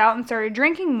stressed out and started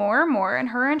drinking more and more, and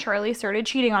her and Charlie started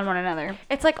cheating on one another.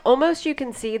 It's like almost you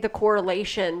can see the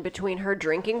correlation between her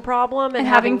drinking problem and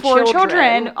Having 4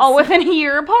 children all within a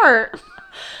year apart.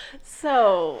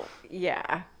 So,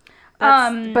 yeah.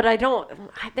 But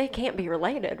they can't be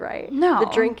related, right? No. The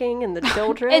drinking and the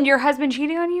children? And your husband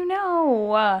cheating on you?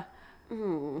 No.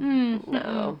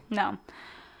 No. No.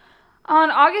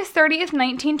 On August 30th,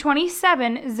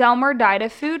 1927, Zelmer died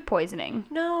of food poisoning.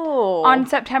 No. On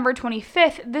September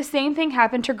 25th, the same thing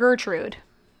happened to Gertrude.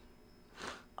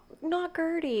 Not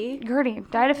Gertie. Gertie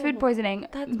died of food poisoning.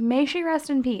 May she rest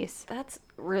in peace. That's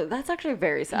actually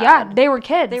very sad. Yeah, they were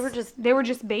kids. They were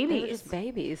just babies. They were just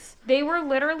babies. They were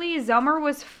literally, Zelmer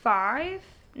was 5.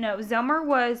 No, Zelmer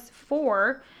was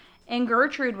 4, and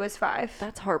Gertrude was 5.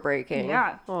 That's heartbreaking.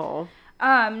 Yeah. Oh.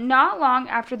 Not long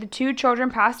after the 2 children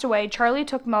passed away, Charlie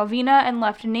took Melvina and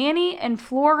left Nanny and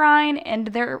Florine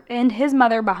and his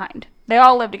mother behind. They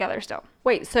all lived together still.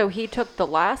 Wait, so he took the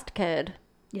last kid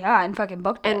Yeah, and fucking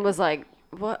booked it. and was like,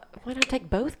 "What? Why not take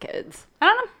both kids I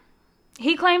don't know.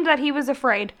 He claimed that he was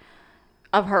afraid.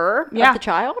 of her, Yeah. of the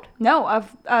child, No,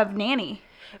 of Nanny.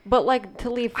 but like to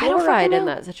leave I don't fucking fluoride in know.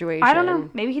 that situation? I don't know.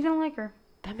 Maybe he didn't like her.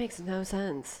 That makes no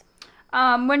sense.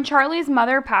 When Charlie's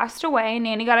mother passed away,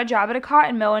 Nanny got a job at a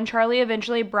cotton mill, and Charlie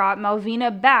eventually brought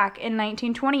Melvina back in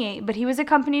 1928, but he was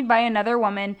accompanied by another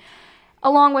woman,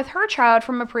 along with her child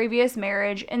from a previous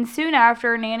marriage, and soon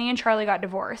after, Nanny and Charlie got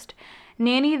divorced.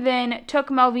 Nanny then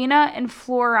took Melvina and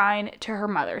Florine to her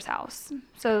mother's house.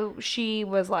 So she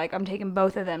was like, I'm taking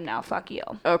both of them now, fuck you.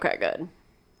 Okay, good.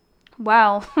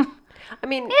 Well, I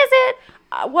mean, is it?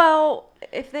 well,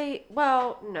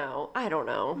 no, I don't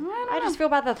know. I just feel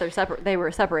bad that they're separate. They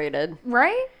were separated.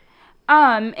 Right?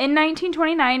 In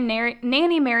 1929,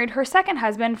 Nanny married her second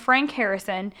husband, Frank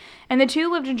Harrison, and the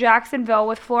two lived in Jacksonville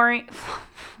with Florine.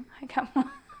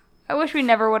 I wish we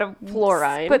never would have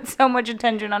Florine. put so much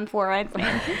attention on Florine's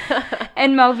name.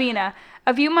 And Melvina.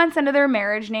 A few months into their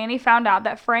marriage, Nanny found out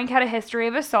that Frank had a history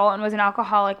of assault and was an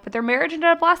alcoholic, but their marriage ended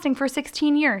up lasting for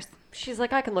 16 years. She's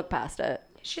like, I can look past it.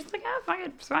 She's like, ah, fuck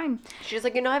it, it's fine. She's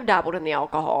like, I've dabbled in the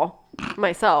alcohol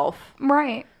myself,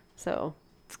 Right. so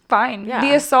It's fine. Yeah.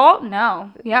 The assault?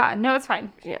 No. Yeah, no, it's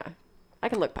fine. yeah. I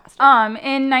can look past it.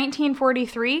 In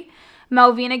 1943,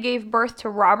 Malvina gave birth to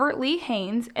Robert Lee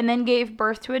Haynes and then gave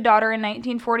birth to a daughter in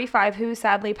 1945 who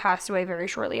sadly passed away very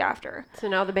shortly after. So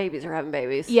now the babies are having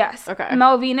babies. Yes. Okay.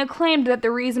 Malvina claimed that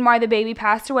the reason why the baby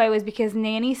passed away was because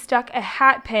Nanny stuck a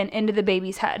hat pin into the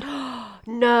baby's head.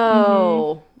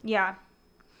 No. Yeah.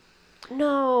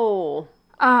 No.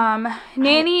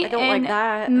 Nanny I don't and like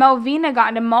that. Malvina got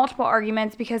into multiple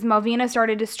arguments because Malvina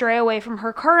started to stray away from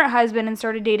her current husband and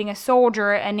started dating a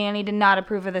soldier, and Nanny did not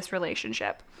approve of this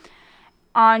relationship.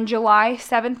 On July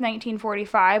 7th,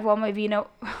 1945, while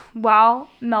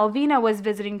Malvina was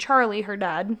visiting Charlie, her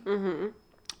dad,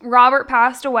 Robert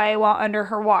passed away while under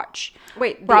her watch.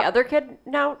 Wait, the other kid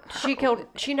now? She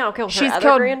now killed her She's other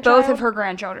killed grandchild? both of her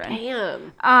grandchildren.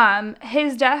 Damn.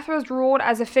 His death was ruled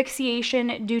as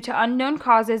asphyxiation due to unknown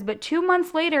causes, but 2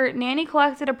 months later, Nanny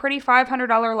collected a pretty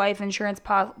 $500 life insurance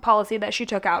policy that she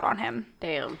took out on him.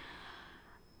 Damn.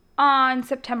 On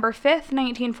September 5th,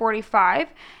 1945,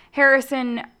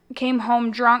 Harrison came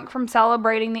home drunk from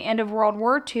celebrating the end of World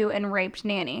War II and raped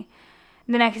Nanny.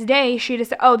 The next day, she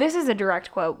decided... Oh, this is a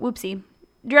direct quote. Whoopsie.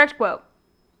 Direct quote.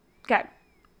 Okay.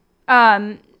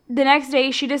 The next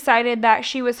day, she decided that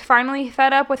she was finally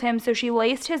fed up with him, so she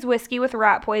laced his whiskey with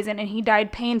rat poison, and he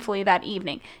died painfully that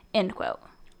evening. End quote.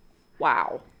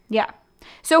 Wow. Yeah.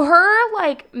 So her,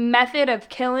 method of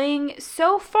killing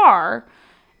so far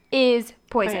is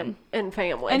poison. And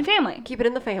family. And family. Keep it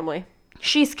in the family.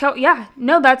 She's killed... Yeah.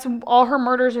 No, that's... All her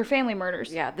murders are family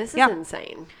murders. Yeah, this is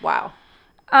insane. Wow.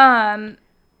 That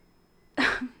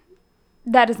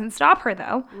doesn't stop her,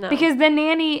 though. No. Because then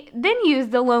Nanny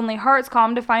used the Lonely Hearts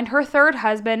column to find her third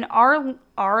husband,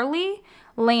 Arlie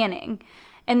Lanning.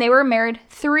 And they were married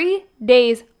 3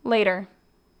 days later.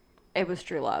 It was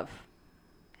true love.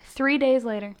 3 days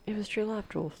later. It was true love,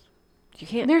 Jules. You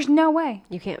can't. There's no way.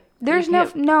 You can't. There's you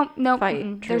can't no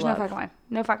fight there's true no love. fucking way.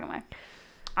 No fucking way.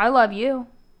 I love you.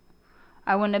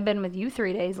 I wouldn't have been with you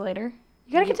 3 days later.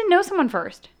 You gotta get to know someone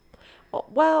first.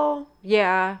 Well,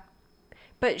 yeah.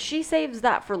 But she saves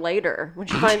that for later. When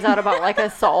she finds out about,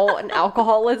 assault and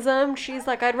alcoholism, she's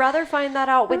like, I'd rather find that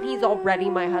out when he's already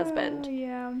my husband.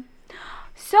 Yeah.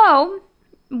 So,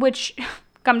 which,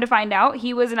 come to find out,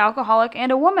 he was an alcoholic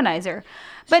and a womanizer.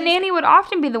 But Nanny would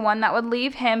often be the one that would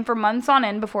leave him for months on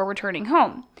end before returning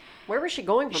home. Where was she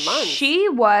going for months? She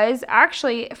was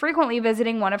actually frequently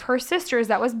visiting one of her sisters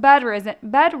that was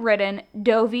bedridden,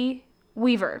 Dovie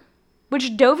Weaver.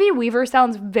 Which Dovie Weaver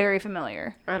sounds very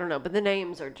familiar. I don't know, but the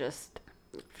names are just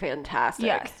fantastic.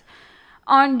 Yes.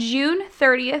 On June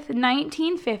 30th,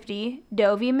 1950,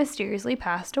 Dovie mysteriously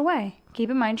passed away. Keep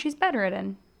in mind she's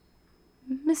bedridden.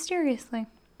 Mysteriously.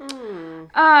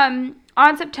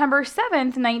 On September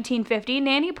 7th, 1950,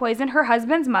 Nanny poisoned her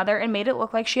husband's mother and made it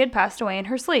look like she had passed away in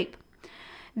her sleep.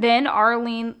 Then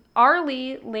Arlie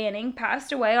Lanning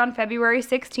passed away on February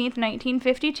 16th,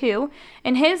 1952,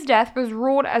 and his death was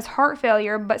ruled as heart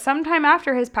failure, but sometime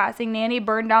after his passing, Nanny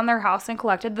burned down their house and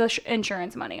collected the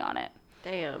insurance money on it.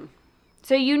 Damn.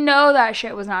 So you know that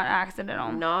shit was not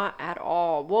accidental. Not at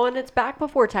all. Well, and it's back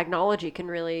before technology can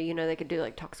really, they could do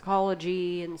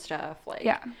toxicology and stuff.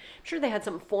 Yeah. I'm sure they had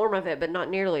some form of it, but not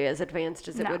nearly as advanced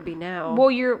as it would be now. Well,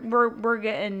 we're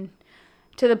getting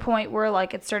to the point where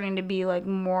it's starting to be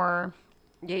more.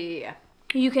 Yeah.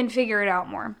 You can figure it out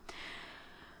more.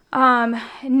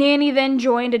 Nanny then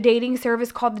joined a dating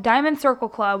service called the Diamond Circle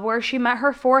Club, where she met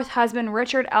her fourth husband,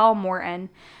 Richard L. Morton.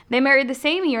 They married the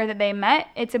same year that they met.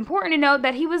 It's important to note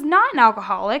that he was not an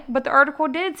alcoholic, but the article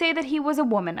did say that he was a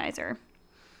womanizer.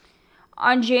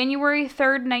 On January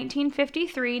 3rd,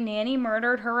 1953, Nanny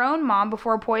murdered her own mom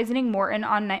before poisoning Morton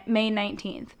on May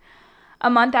 19th. A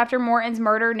month after Morton's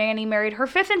murder, Nanny married her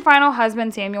fifth and final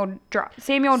husband, Samuel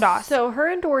Doss. So her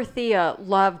and Dorothea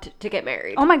loved to get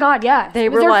married. Oh my God, yes. They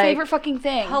it was were their favorite fucking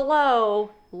thing. Hello,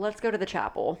 let's go to the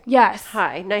chapel. Yes.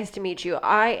 Hi, nice to meet you.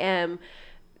 I am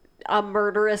a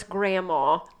murderous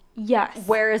grandma. Yes.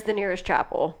 Where is the nearest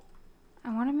chapel?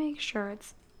 I want to make sure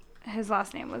his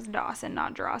last name was Doss and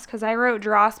not Dross, because I wrote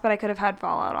Dross, but I could have had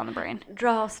Fallout on the brain.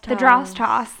 Dross Toss. The Dross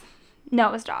Toss. No,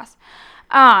 it was Doss.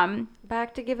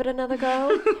 Back to give it another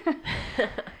go.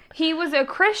 He was a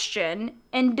Christian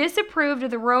and disapproved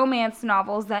of the romance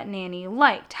novels that Nanny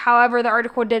liked. However, the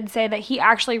article did say that he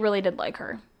actually really did like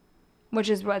her, which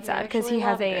is what's sad because he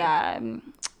has a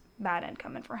bad end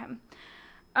coming for him.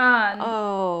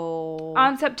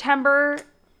 On September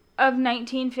of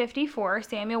 1954,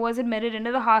 Samuel was admitted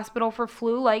into the hospital for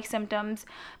flu-like symptoms,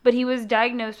 but he was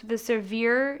diagnosed with a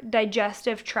severe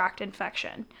digestive tract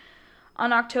infection.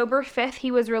 On October 5th,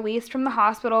 he was released from the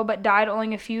hospital, but died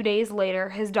only a few days later.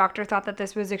 His doctor thought that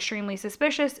this was extremely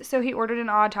suspicious, so he ordered an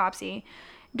autopsy.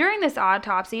 During this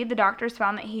autopsy, the doctors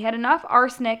found that he had enough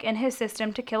arsenic in his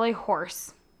system to kill a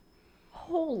horse.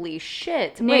 Holy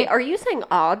shit. Wait, are you saying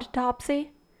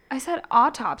autopsy? I said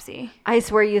autopsy. I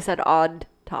swear you said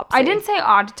autopsy. I didn't say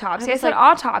autopsy. I said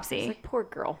autopsy. It's like, poor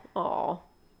girl. Aw.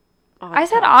 I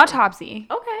said autopsy.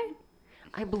 Okay.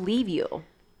 I believe you.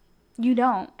 You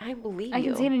don't. I believe you. I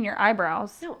can see it in your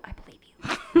eyebrows. No, I believe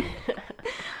you.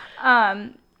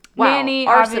 Wow. Nanny,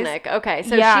 Arsenic. Okay,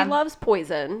 so Yeah. she loves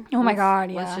poison. Oh my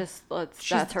God, yeah.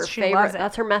 That's her she favorite. loves it.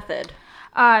 That's her method.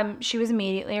 She was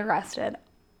immediately arrested,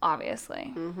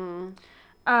 obviously.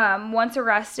 Once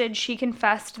arrested, she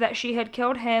confessed that she had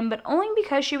killed him, but only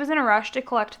because she was in a rush to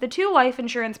collect the 2 life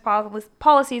insurance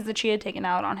policies that she had taken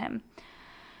out on him.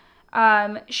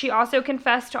 She also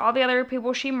confessed to all the other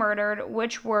people she murdered,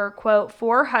 which were, quote,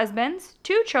 4 husbands,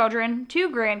 2 children, 2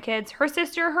 grandkids, her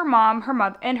sister, her mom, her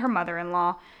mother, and her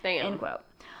mother-in-law, Damn. end quote.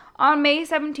 On May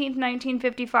 17th,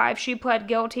 1955, she pled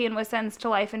guilty and was sentenced to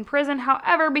life in prison.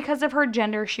 However, because of her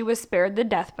gender, she was spared the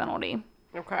death penalty.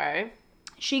 Okay.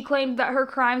 She claimed that her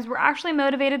crimes were actually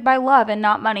motivated by love and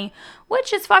not money,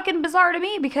 which is fucking bizarre to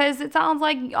me because it sounds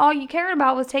like all you cared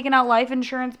about was taking out life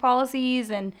insurance policies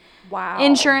and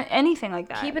insurance, anything like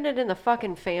that. Keeping it in the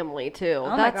fucking family, too.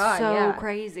 Oh That's my God, so yeah.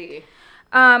 crazy.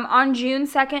 On June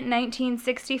 2nd,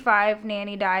 1965,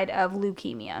 Nanny died of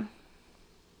leukemia.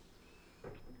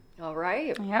 All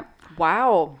right. Yep.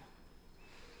 Wow.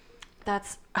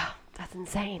 That's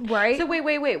insane. Right? So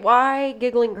wait. Why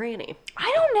giggling granny?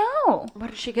 I don't know. What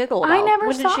did she giggle about? I never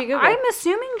when saw. did she giggle? I'm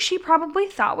assuming she probably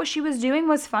thought what she was doing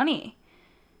was funny.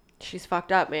 She's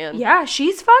fucked up, man. Yeah,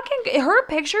 she's fucking. Her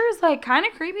picture is like kind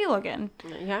of creepy looking.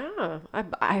 Yeah.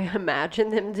 I imagine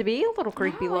them to be a little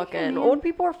creepy Oh, yeah, looking. man. Old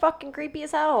people are fucking creepy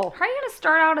as hell. How are you gonna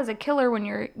start out as a killer when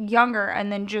you're younger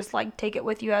and then just like take it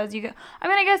with you as you go? I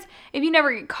mean, I guess if you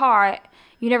never get caught,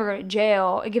 you never go to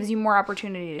jail. It gives you more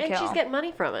opportunity to And kill. she's getting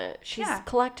money from it. She's Yeah.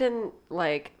 collecting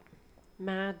like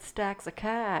mad stacks of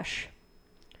cash.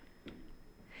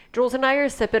 Jules and I are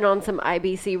sipping on some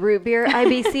IBC root beer.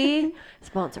 IBC,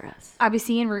 sponsor us.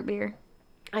 IBC and root beer.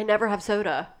 I never have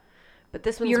soda, but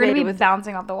this one's You're gonna made be with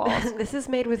bouncing off the walls. this is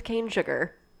made with cane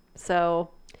sugar. So,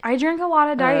 I drink a lot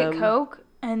of Diet Coke,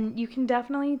 and you can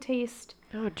definitely taste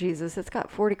oh Jesus, it's got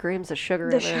 40 grams of sugar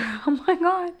the in it. sugar. Oh my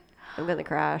God. I'm gonna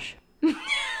crash.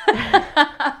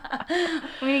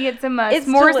 We need to get some It's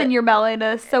s'mores in your belly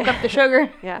to soak up the sugar.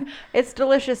 Yeah, it's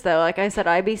delicious though. Like I said,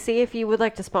 IBC, if you would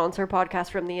like to sponsor Podcast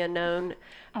from the Unknown,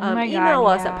 my email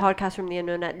God, us yeah. at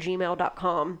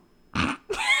podcastfromtheunknown@gmail.com.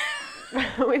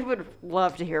 We would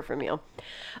love to hear from you.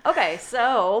 Okay,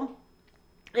 so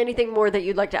anything more that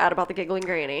you'd like to add about the giggling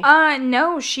granny?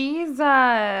 No, she's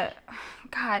God,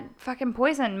 fucking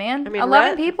poison, man. I mean,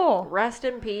 11 people. Rest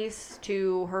in peace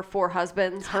to her 4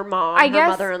 husbands, her mom, I her guess-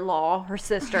 mother-in-law, her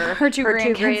sister, Her two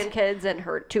grandkids. grandkids, and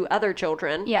her 2 other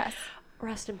children. Yes.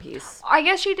 Rest in peace. I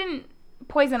guess she didn't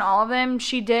poison all of them.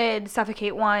 She did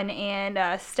suffocate one and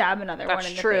stab another one in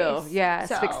That's the true. face. Yeah,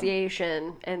 So-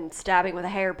 asphyxiation and stabbing with a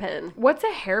hairpin. What's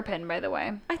a hairpin, by the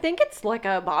way? I think it's like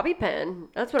a bobby pin.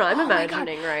 That's what I'm Oh my God.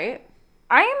 imagining, right?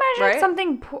 I imagine Right? it's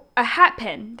something, a hat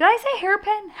pin. Did I say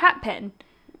hairpin? Hat pin.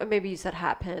 Maybe you said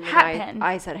hat pin. Hat and pin.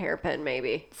 I said hairpin,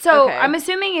 maybe. So Okay. I'm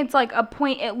assuming it's like a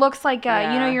point. It looks like, you know,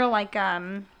 Yeah. you're like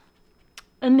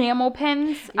enamel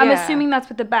pins. I'm Yeah. assuming that's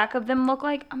what the back of them look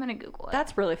like. I'm going to Google it.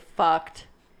 That's really fucked.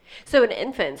 So an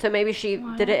infant. So maybe she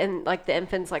did it in like the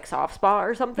infant's like soft spot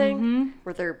or something, Mm-hmm.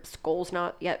 where their skulls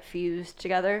not yet fused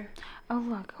together. Oh,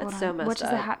 look. Hold That's on. so messed What does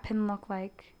a up. hat pin look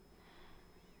like?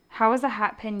 How is a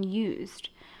hat pin used?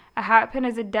 A hat pin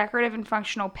is a decorative and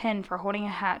functional pin for holding a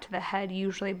hat to the head,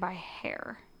 usually by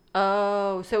hair.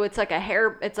 Oh, so it's like a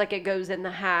hair. It's like it goes in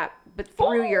the hat, but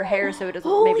through your hair, so it doesn't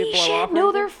Holy maybe blow shit! off. or No,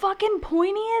 anything? they're fucking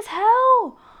pointy as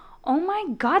hell. Oh my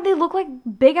God, they look like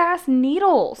big ass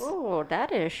needles. Oh,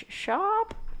 that is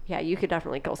sharp. Yeah, you could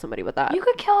definitely kill somebody with that. You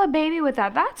could kill a baby with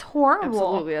that. That's horrible.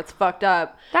 Absolutely, that's fucked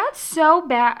up. That's so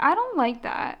bad. I don't like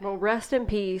that. Well, rest in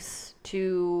peace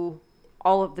to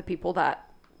all of the people that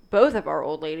both of our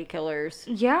old lady killers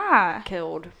Yeah.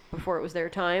 killed before it was their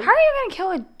time. How are you gonna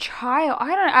kill a child?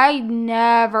 I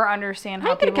never understand how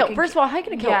How you gonna people kill? can First of all, how you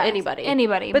gonna kill Yes, anybody?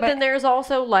 anybody, But but- then there's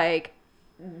also like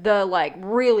the like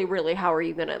really, really. How are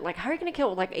you gonna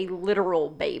kill like a literal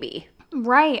baby?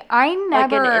 Right. I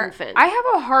Like an never. infant. I have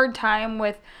a hard time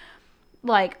with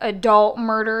like adult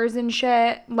murders and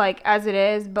shit, like as it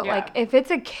is. But Yeah. like if it's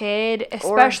a kid,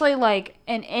 especially like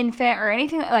an infant or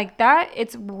anything like that,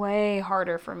 it's way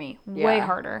harder for me. Way Yeah,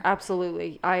 harder.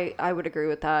 Absolutely, I would agree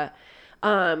with that.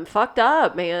 Fucked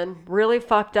up, man. Really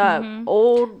fucked up. Mm-hmm.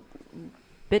 Old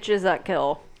bitches that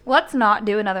kill. Let's not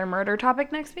do another murder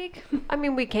topic next week. I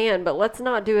mean, we can, but let's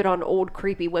not do it on old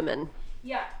creepy women.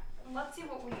 Yeah. Let's see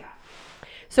what we got.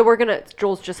 So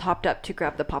Jules just hopped up to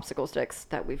grab the popsicle sticks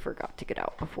that we forgot to get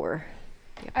out before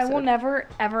the episode. I will never,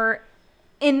 ever,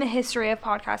 in the history of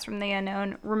podcasts from the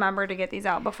unknown, remember to get these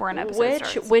out before an episode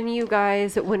starts. When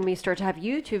we start to have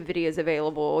YouTube videos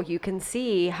available, you can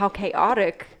see how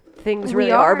chaotic things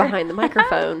really are behind the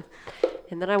microphone.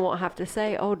 And then I won't have to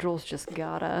say, oh, Jules just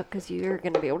got up, because you're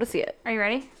going to be able to see it. Are you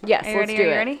ready? Yes, let's do it. Are you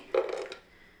ready?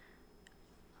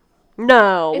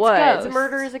 No, it's what? Ghosts. It's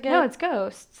murders again? No, it's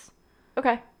ghosts.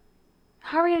 Okay.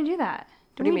 How are we going to do that?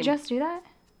 Didn't we just do that?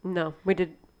 No, we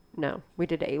did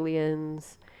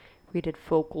aliens. We did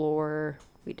folklore.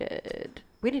 We didn't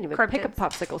even pick a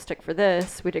popsicle stick for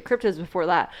this. We did cryptids before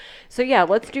that. So yeah,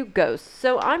 let's do ghosts.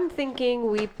 So I'm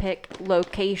thinking we pick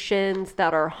locations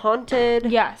that are haunted.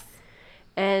 Yes.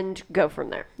 And go from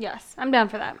there. Yes, I'm down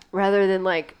for that. Rather than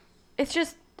it's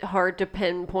just hard to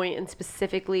pinpoint and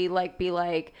specifically be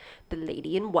like the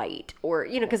lady in white or,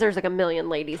 because there's a million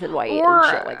ladies in white and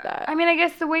shit like that. I mean, I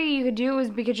guess the way you could do it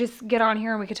is we could just get on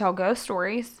here and we could tell ghost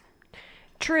stories.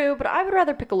 True, but I would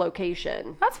rather pick a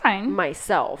location. That's fine.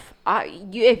 Myself.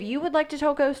 If you would like to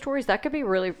tell ghost stories, that could be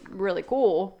really, really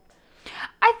cool.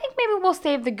 I think maybe we'll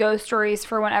save the ghost stories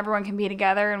for when everyone can be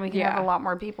together and we can have a lot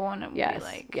more people and it will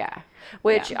be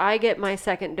Which I get my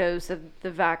second dose of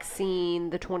the vaccine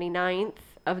the 29th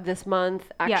of this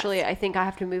month. Actually, yes. I think I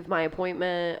have to move my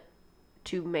appointment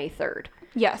to May 3rd.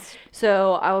 Yes.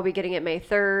 So I will be getting it May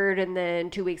 3rd, and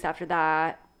then 2 weeks after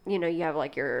that, you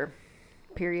have your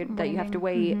period that you have to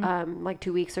wait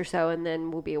 2 weeks or so, and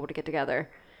then we'll be able to get together.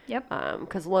 Yep.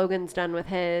 Because Logan's done with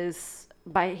his.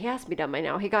 He has to be done by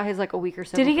now. He got his a week or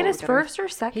so. Did he get his first or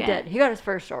second? He did. He got his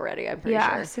first already. I'm pretty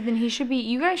sure. Yeah. So then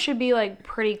you guys should be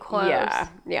pretty close. Yeah.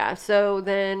 Yeah. So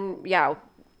then,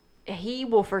 he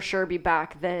will for sure be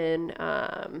back then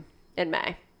in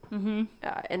May. Mm-hmm.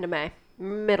 End of May,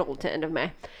 middle to end of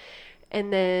May,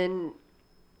 and then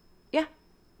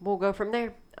we'll go from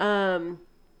there.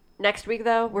 Next week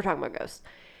though, we're talking about ghosts.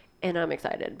 And I'm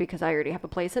excited because I already have a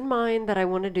place in mind that I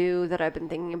want to do that I've been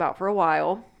thinking about for a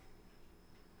while.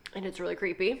 And it's really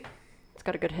creepy. It's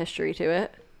got a good history to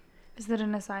it. Is it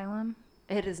an asylum?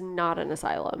 It is not an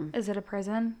asylum. Is it a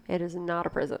prison? It is not a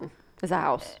prison. It's a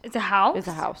house. It's a house? It's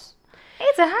a house.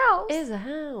 It's a house. It's a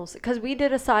house. Because we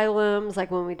did asylums,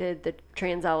 when we did the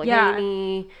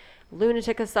Trans-Allegheny,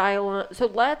 lunatic asylum. So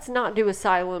let's not do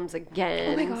asylums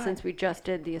again since we just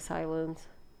did the asylums.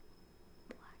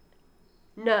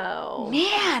 No.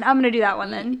 Man, I'm going to do that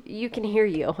one then. You can hear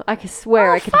you. I can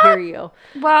swear I can hear you.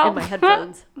 Well, in my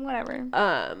headphones. Whatever.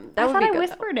 That would be good. I thought I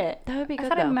whispered it. That would be good. I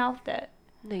thought I mouthed it.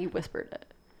 No, you whispered it.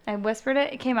 I whispered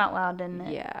it? It came out loud, didn't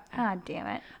it? Yeah. Ah, damn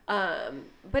it.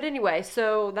 But anyway,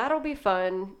 so that'll be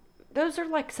fun. Those are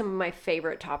some of my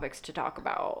favorite topics to talk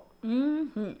about.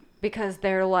 Mm-hmm. Because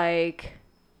they're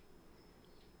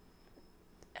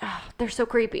they're so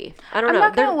creepy. I don't know. I'm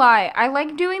not gonna lie. I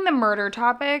like doing the murder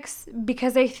topics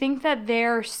because I think that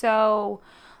they're so,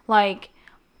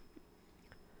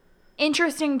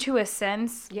 interesting to a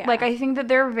sense. Yeah. I think that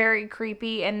they're very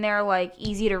creepy and they're,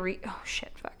 easy to read. Oh,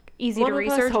 shit, fuck. Easy to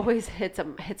research. One of us always hits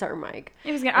our mic.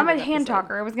 I'm a hand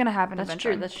talker. It was gonna happen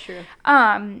eventually. That's true.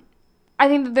 I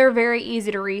think that they're very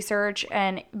easy to research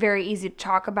and very easy to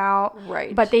talk about.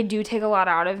 Right. But they do take a lot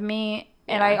out of me.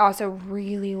 And I also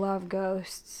really love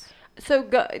ghosts. So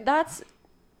that's,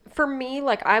 for me,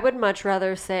 I would much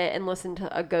rather sit and listen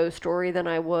to a ghost story than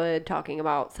I would talking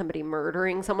about somebody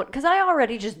murdering someone. Because I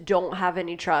already just don't have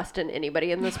any trust in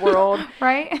anybody in this world.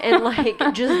 Right?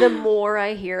 And, just the more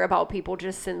I hear about people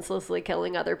just senselessly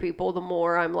killing other people, the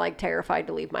more I'm, terrified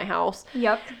to leave my house.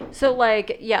 Yep. So,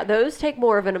 those take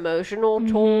more of an emotional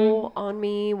toll on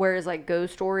me. Whereas,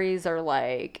 ghost stories are,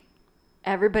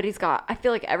 I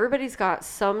feel like everybody's got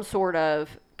some sort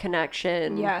of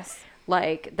connection. Yes.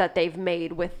 That they've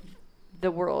made with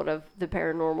the world of the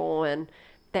paranormal. And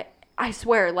that, I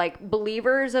swear,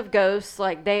 believers of ghosts,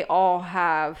 they all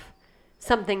have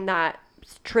something that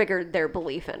triggered their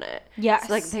belief in it. Yes.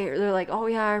 So, they're like, oh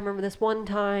yeah, I remember this one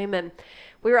time. And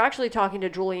we were actually talking to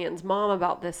Julian's mom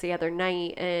about this the other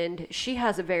night. And she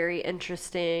has a very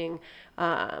interesting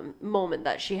moment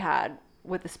that she had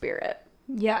with the spirit.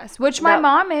 Yes, which my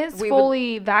mom is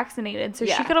fully vaccinated, so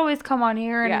she could always come on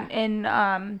here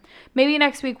and maybe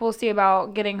next week we'll see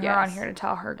about getting her on here to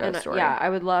tell her ghost story. Yeah, I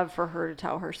would love for her to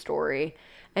tell her story,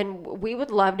 and we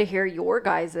would love to hear your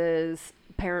guys's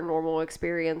paranormal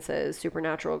experiences,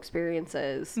 supernatural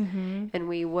experiences, and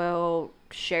we will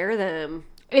share them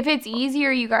If it's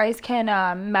easier, you guys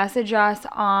can message us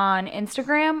on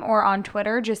Instagram or on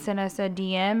Twitter. Just send us a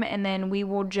DM, and then we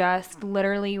will just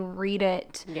literally read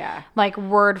it, Yeah. like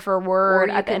word for Or word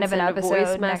you at the can end of an send a episode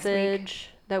voice next week. message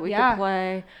that we Yeah. could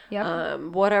play. Yep.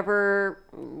 Whatever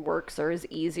works or is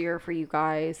easier for you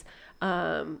guys.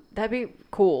 That'd be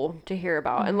cool to hear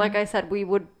about. And like I said, we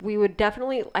would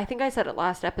definitely, I think I said it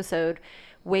last episode,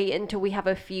 wait until we have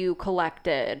a few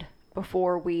collected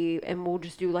before and we'll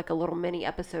just do like a little mini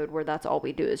episode where that's all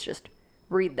we do is just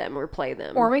read them or play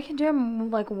them. Or we can do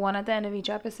them like one at the end of each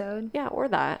episode. Yeah, or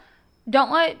that.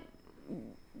 Don't let,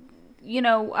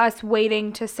 us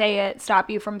waiting to say it stop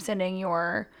you from sending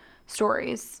your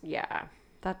stories. Yeah.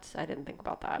 I didn't think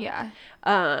about that. Yeah.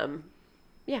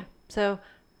 Yeah. So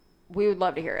we would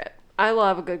love to hear it. I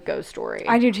love a good ghost story.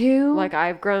 I do too. Like,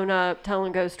 I've grown up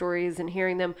telling ghost stories and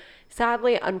hearing them.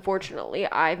 Sadly, unfortunately,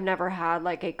 I've never had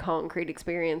like a concrete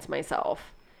experience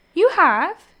myself. You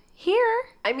have. Here.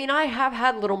 I mean, I have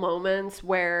had little moments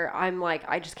where I'm like,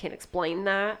 I just can't explain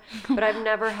that. But I've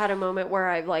never had a moment where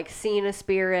I've like seen a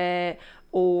spirit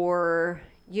or,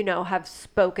 have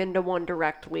spoken to one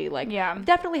directly. Like, Yeah. I've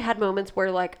definitely had moments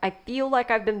where like I feel like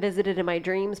I've been visited in my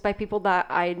dreams by people that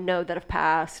I know that have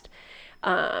passed.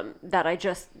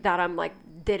 That I'm like,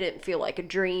 didn't feel like a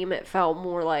dream. It felt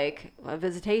more like a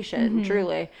visitation,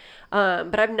 truly.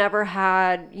 But I've never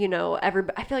had,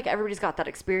 I feel like everybody's got that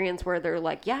experience where they're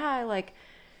like, yeah, I like,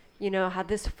 had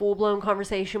this full blown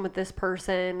conversation with this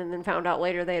person and then found out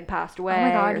later they had passed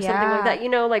away God, or something like yeah.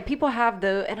 that. Like people have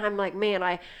and I'm like, man,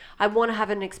 I want to have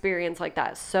an experience like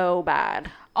that so bad.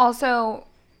 Also,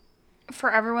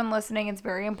 for everyone listening, it's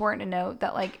very important to note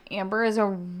that like Amber is a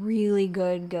really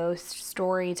good ghost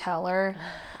storyteller.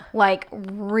 Like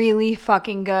really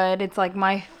fucking good. It's like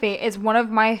it's one of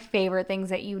my favorite things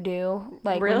that you do.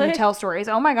 Like when Really? you tell stories.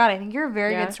 Oh my God, I think you're a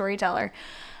very Yeah. good storyteller.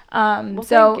 Well,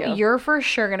 So thank you. you're for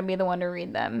sure going to be the one to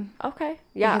read them. Okay.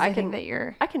 Yeah, Because I I think can.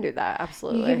 that I can do that.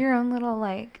 Absolutely. you give your own little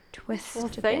like twist Well,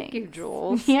 to thank you, things.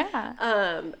 Jules.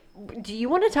 Yeah. Do you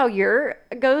want to tell your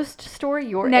ghost story?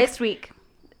 Next week.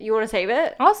 You want to save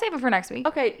it? I'll save it for next week.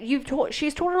 Okay,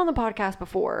 she's told it on the podcast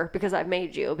before because I've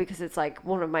made you because it's like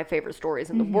one of my favorite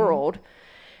stories in the world.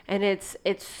 And it's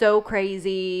so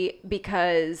crazy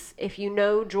because if you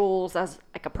know Jules as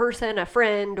like a person, a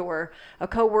friend, or a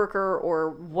coworker or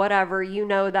whatever, you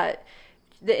know that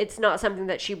it's not something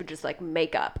that she would just like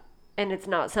make up. And it's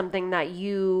not something that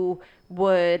you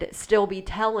would still be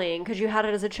telling because you had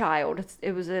it as a child.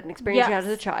 It was an experience you had as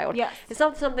a child. Yes. It's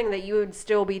not something that you would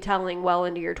still be telling well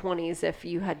into your 20s if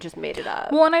you had just made it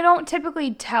up. Well, and I don't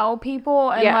typically tell people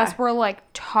unless we're like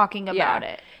talking about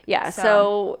it. Yeah,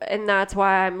 so and that's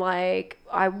why I'm like,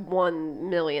 I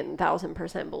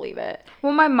 1,000,000% believe it.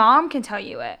 Well, my mom can tell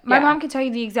you it. My Yeah. mom can tell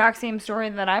you the exact same story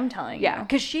that I'm telling Yeah, you.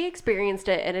 because she experienced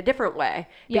it in a different way.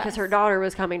 Because Yes. her daughter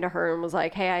was coming to her and was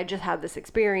like, hey, I just had this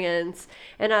experience.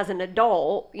 And as an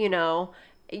adult,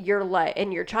 you're like,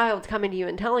 and your child's coming to you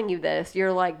and telling you this,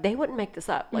 you're like, they wouldn't make this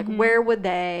up. Like, where would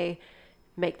they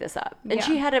make this up? And Yeah.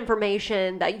 she had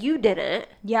information that you didn't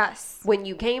Yes. when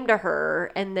you came to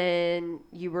her, and then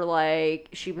you were like,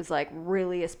 she was like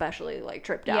really especially like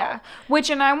tripped out. Yeah.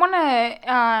 And I want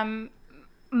to,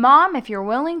 Mom, if you're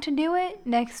willing to do it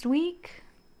next week,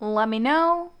 let me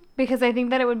know. Because I think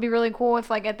that it would be really cool if,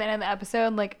 like, at the end of the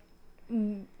episode, like,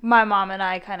 my mom and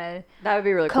I kind of That would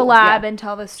be really cool. collab Yeah. and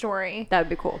tell the story. That would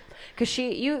be cool. Because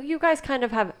you guys kind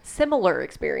of have similar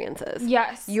experiences.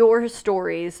 Yes. Your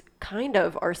stories kind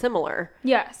of are similar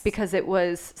Yes. because it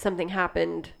was something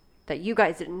happened that you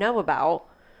guys didn't know about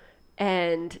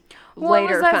and Well, it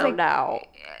later was as, found like, out.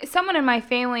 someone in my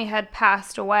family had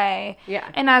passed away. Yeah.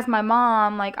 And as my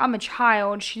mom, like, I'm a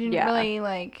child. She didn't Yeah. really,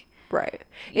 like... Right.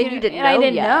 You And you know, didn't and know I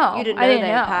didn't yet. know. You didn't I know didn't they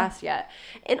had know. passed yet.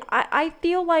 And I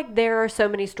feel like there are so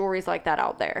many stories like that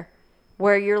out there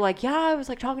where you're like, yeah, I was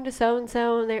like talking to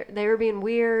so-and-so and they were being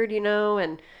weird,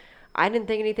 and I didn't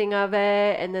think anything of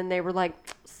it. And then they were like,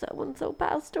 so-and-so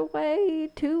passed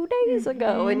away 2 days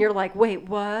ago. And you're like, wait,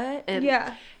 what? And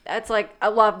Yeah. that's like, I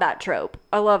love that trope.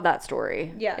 I love that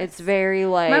story. Yes. It's very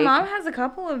like... My mom has a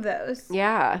couple of those.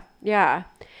 Yeah, yeah.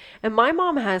 And my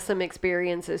mom has some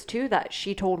experiences too that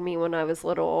she told me when I was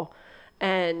little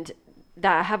and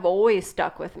that have always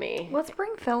stuck with me. Let's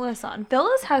bring Phyllis on.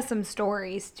 Phyllis has some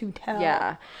stories to tell.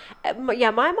 Yeah.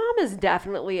 Yeah, my mom is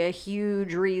definitely a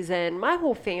huge reason. My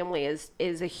whole family is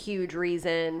a huge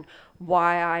reason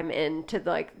why I'm into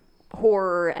like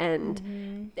horror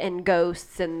and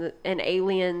ghosts and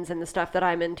aliens and the stuff that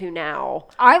I'm into now.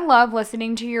 I love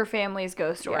listening to your family's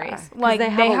ghost stories. Yeah, 'cause Like they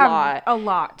have a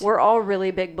lot. We're all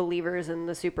really big believers in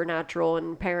the supernatural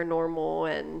and paranormal,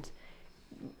 and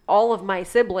all of my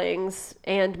siblings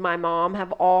and my mom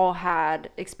have all had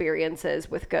experiences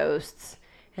with ghosts,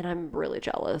 and I'm really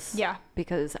jealous. Yeah.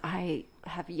 Because I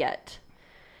have yet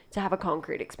to have a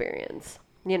concrete experience,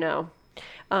 you know,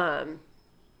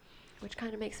 which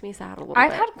kind of makes me sad a little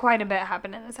I've bit. had quite a bit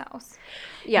happen in this house.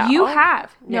 Yeah. You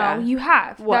have. yeah. No, you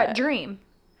have. What? That dream.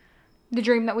 The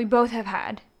dream that we both have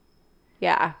had.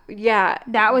 Yeah. Yeah.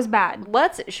 That was bad.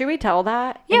 Should we tell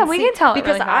that? Yeah, And we can tell it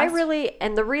because really fast.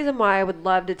 and the reason why I would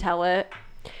love to tell it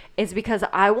is because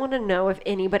I want to know if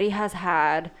anybody has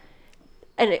had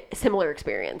a similar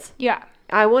experience. Yeah.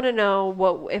 I want to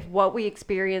know if what we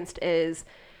experienced is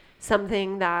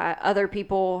something that other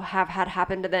people have had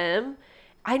happen to them.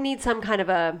 I need some kind of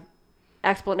a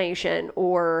explanation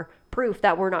or proof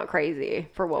that we're not crazy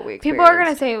for what we experienced. People are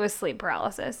going to say it was sleep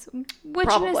paralysis, which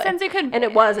Probably. in a sense it could be. And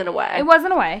it was in a way. It was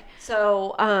in a way.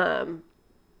 So,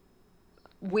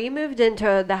 we moved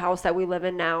into the house that we live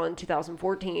in now in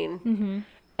 2014. Mm-hmm.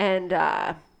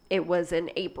 And it was in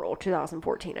April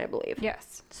 2014, I believe.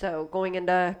 Yes. So going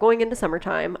into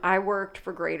summertime, I worked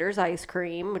for Grader's Ice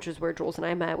Cream, which is where Jules and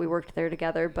I met. We worked there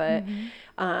together, but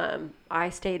I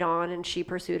stayed on, and she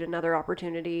pursued another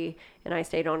opportunity, and I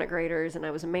stayed on at Grader's, and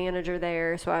I was a manager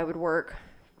there, so I would work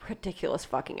ridiculous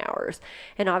fucking hours.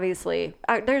 And obviously,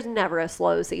 there's never a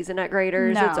slow season at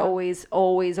Grader's. No. It's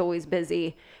always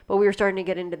busy. But we were starting to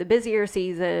get into the busier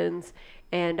seasons,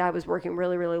 and I was working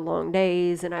really, really long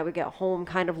days, and I would get home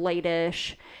kind of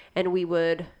late-ish, and we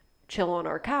would chill on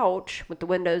our couch with the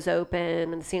windows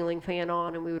open and the ceiling fan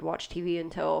on, and we would watch TV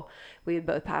until we would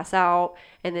both pass out,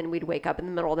 and then we'd wake up in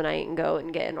the middle of the night and go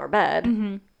and get in our bed.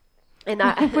 Mm-hmm. And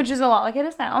that, which is a lot like it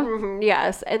is now.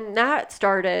 yes, and that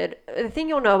started. The thing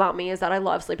you'll know about me is that I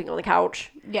love sleeping on the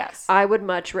couch. Yes. I would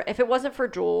if it wasn't for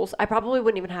Jules, I probably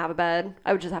wouldn't even have a bed.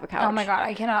 I would just have a couch. Oh my God,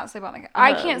 I cannot sleep on the couch.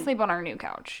 I can't sleep on our new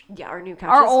couch. Yeah, our new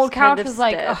couch. Our is old kind couch of was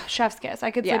like, stiff. ugh, chef's kiss.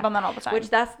 I could sleep on that all the time. Which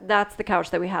that's the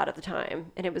couch that we had at the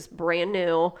time, and it was brand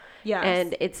new. Yes.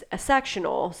 And it's a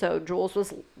sectional, so Jules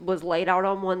was laid out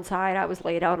on one side, I was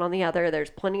laid out on the other.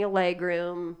 There's plenty of leg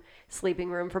room,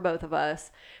 sleeping room for both of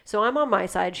us. So I'm on my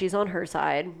side, she's on her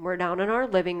side. We're down in our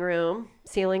living room,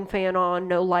 ceiling fan on,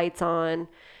 no lights on,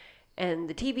 and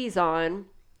the TV's on,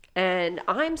 and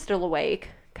I'm still awake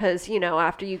because, you know,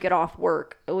 after you get off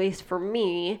work, at least for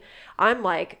me, I'm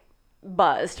like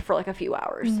buzzed for like a few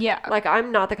hours. Yeah. Like,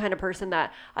 I'm not the kind of person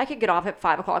that I could get off at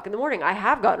 5 o'clock in the morning. I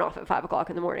have gotten off at 5 o'clock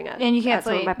in the morning And you can't at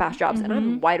some of sleep. my past jobs, and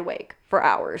I'm wide awake for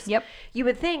hours. Yep. You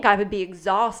would think I would be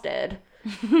exhausted,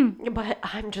 but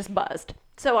I'm just buzzed.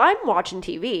 So I'm watching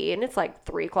TV, and it's like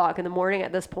 3 o'clock in the morning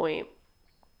at this point,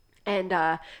 and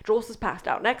Jules is passed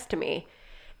out next to me.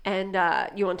 And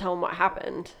you want to tell him what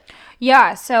happened?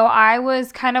 Yeah, so I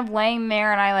was kind of laying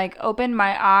there, and I like opened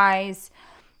my eyes,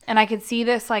 and I could see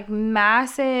this like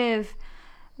massive,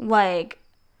 like,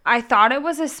 I thought it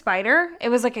was a spider. It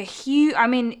was like a huge,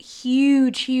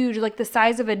 like the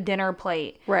size of a dinner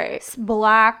plate. Right.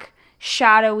 Black,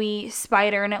 shadowy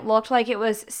spider, and it looked like it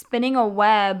was spinning a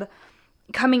web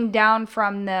coming down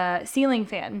from the ceiling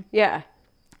fan. Yeah.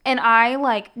 And I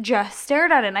like just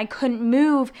stared at it, and I couldn't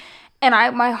move. And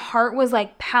my heart was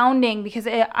like pounding because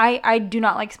I do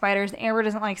not like spiders. Amber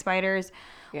doesn't like spiders.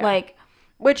 Yeah. Like,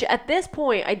 which at this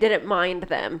point I didn't mind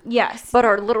them. yes. But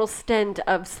our little stint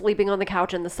of sleeping on the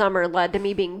couch in the summer led to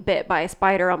me being bit by a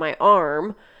spider on my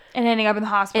arm. And ending up in the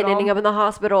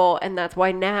hospital. And that's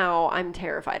why now I'm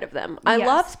terrified of them. I Yes.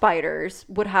 love spiders,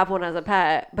 would have one as a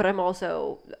pet, but I'm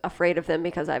also afraid of them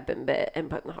because I've been bit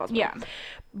and put in the hospital. Yeah.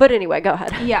 But anyway, go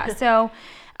ahead. Yeah. So,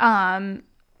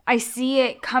 I see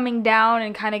it coming down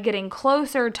and kind of getting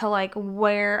closer to like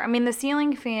where, I mean, the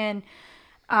ceiling fan,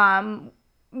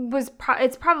 was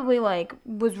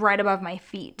right above my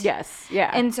feet. Yes.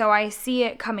 Yeah. And so I see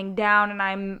it coming down, and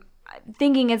I'm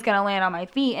thinking it's going to land on my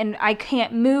feet, and I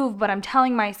can't move, but I'm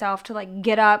telling myself to like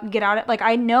get up, get out. Like,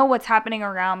 I know what's happening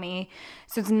around me.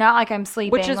 So it's not like I'm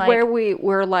sleeping. Which is like, where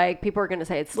we're like, people are going to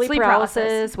say it's sleep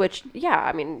paralysis, which, yeah,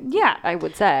 I mean, yeah, I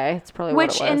would say it's probably what it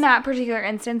was. Which in that particular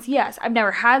instance, yes, I've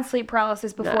never had sleep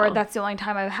paralysis before. No. That's the only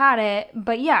time I've had it.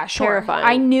 But yeah, sure. Terrifying.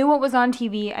 I knew what was on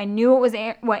TV. I knew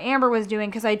what Amber was doing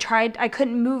because I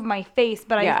couldn't move my face,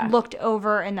 but I looked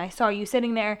over and I saw you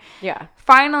sitting there. Yeah.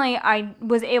 Finally, I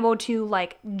was able to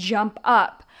like jump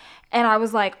up. And I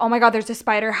was like, oh my God, there's a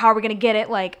spider. How are we going to get it?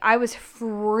 Like, I was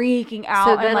freaking out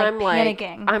So then and like I'm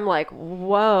panicking. I'm like,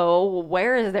 whoa,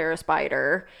 where is there a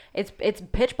spider? It's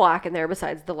pitch black in there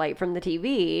besides the light from the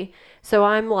TV. So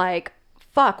I'm like,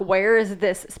 fuck, where is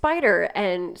this spider?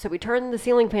 And so we turn the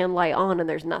ceiling fan light on and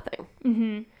there's nothing.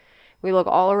 Mm-hmm. We look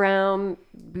all around.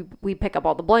 We pick up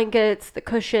all the blankets, the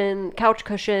couch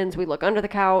cushions. We look under the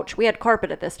couch. We had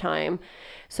carpet at this time.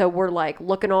 So we're like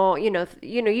looking all,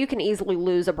 you can easily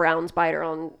lose a brown spider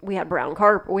on, we had brown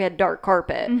carpet, we had dark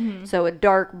carpet. So a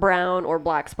dark brown or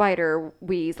black spider,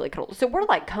 we easily could. So we're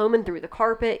like combing through the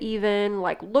carpet even,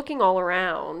 like looking all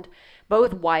around,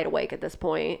 both wide awake at this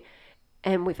point,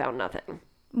 and we found nothing.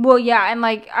 Well, yeah, and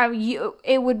like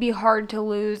it would be hard to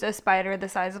lose a spider the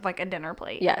size of like a dinner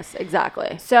plate. Yes,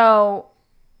 exactly. So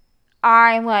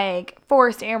I like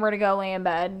forced Amber to go lay in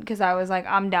bed because I was like,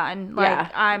 I'm done.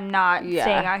 Like I'm not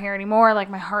staying out here anymore. Like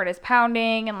my heart is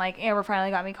pounding, and like Amber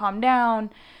finally got me calmed down.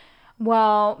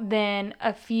 Well, then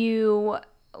probably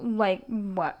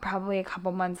a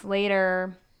couple months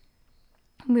later,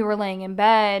 we were laying in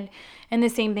bed, and the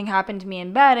same thing happened to me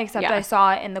in bed, except I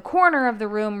saw it in the corner of the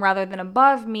room rather than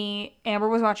above me. Amber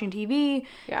was watching TV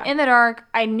in the dark.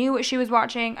 I knew what she was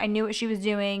watching. I knew what she was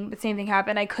doing, but same thing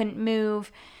happened. I couldn't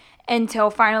move until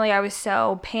finally I was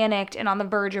so panicked and on the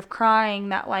verge of crying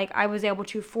that like I was able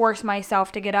to force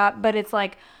myself to get up. But it's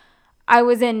like I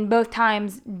was in both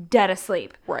times dead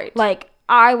asleep. Right. Like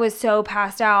I was so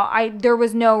passed out. There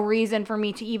was no reason for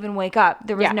me to even wake up.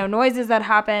 There was no noises that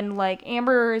happened. Like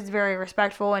Amber is very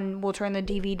respectful and will turn the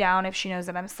TV down if she knows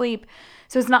that I'm asleep.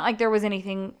 So it's not like there was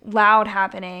anything loud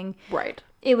happening. Right.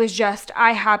 It was just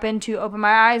I happened to open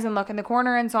my eyes and look in the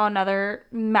corner and saw another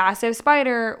massive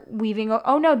spider weaving.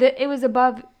 Oh no, it was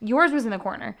above. Yours was in the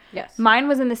corner. Yes. Mine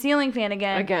was in the ceiling fan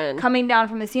again. Coming down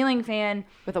from the ceiling fan.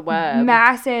 With a web.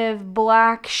 Massive,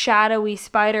 black, shadowy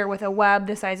spider with a web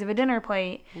the size of a dinner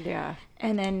plate. Yeah.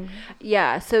 And then.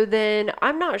 Yeah, so then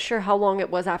I'm not sure how long it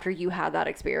was after you had that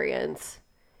experience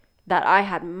that I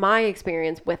had my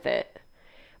experience with it.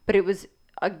 But it was,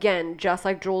 again, just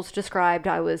like Jules described,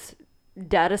 I was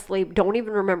dead asleep. Don't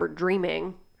even remember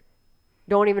dreaming.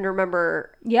 Don't even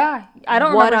remember. Yeah, I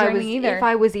don't remember dreaming either. If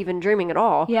I was even dreaming at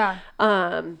all. Yeah.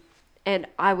 And it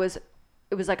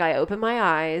was like I opened my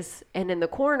eyes, and in the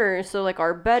corner, so like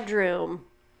our bedroom,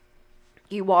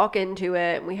 you walk into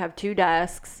it and we have 2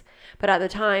 desks. But at the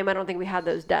time, I don't think we had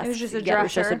those desks. It was just a dresser. It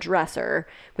was just a dresser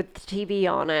with the TV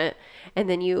on it. And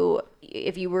then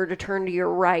if you were to turn to your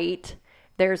right,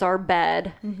 there's our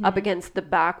bed up against the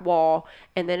back wall.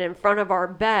 And then in front of our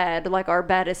bed, like our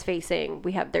bed is facing,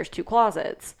 there's 2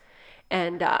 closets.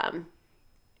 And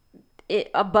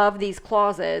above these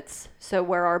closets, so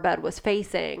where our bed was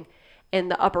facing, in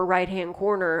the upper right-hand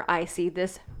corner, I see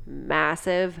this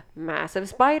massive, massive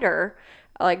spider.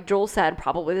 Like Joel said,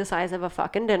 probably the size of a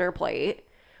fucking dinner plate,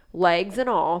 legs and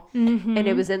all. And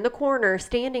it was in the corner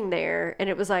standing there. And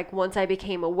it was like, once I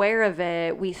became aware of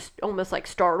it, we almost like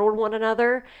startled one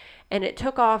another, and it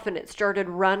took off and it started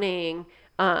running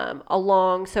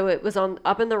along. So it was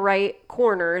up in the right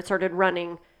corner. It started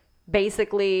running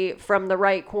basically from the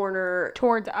right corner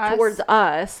towards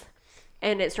us.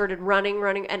 And it started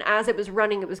running. And as it was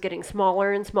running, it was getting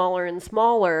smaller and smaller and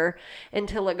smaller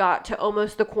until it got to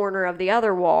almost the corner of the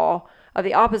other wall, of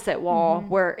the opposite wall,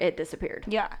 where it disappeared.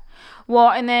 Yeah.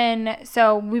 Well, and then,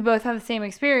 so we both had the same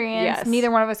experience. Yes. Neither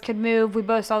one of us could move. We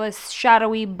both saw this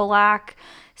shadowy black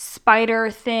spider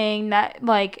thing that,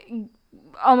 like,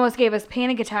 almost gave us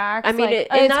panic attacks. I mean, like,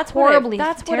 and it's that's horribly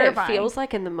that's terrifying. what it feels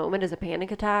like in the moment, is a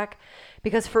panic attack.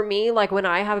 Because for me, like when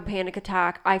I have a panic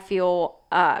attack, I feel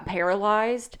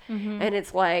paralyzed, and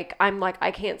it's like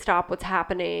I can't stop what's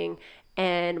happening,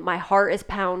 and my heart is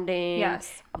pounding.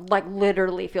 Yes, like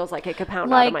literally feels like it could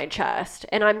pound out of my chest,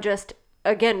 and I'm just,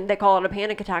 again, they call it a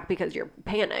panic attack because you're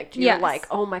panicked. You're like,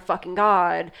 oh my fucking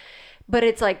God, but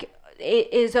it's like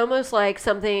it is almost like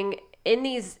something in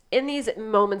these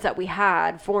moments that we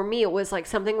had. For me, it was like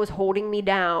something was holding me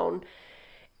down.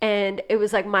 And it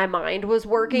was like my mind was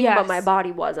working, but my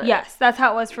body wasn't. Yes, that's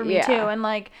how it was for me too. And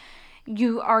like,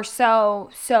 you are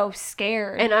so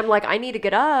scared. And I'm like, I need to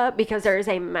get up because there is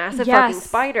a massive fucking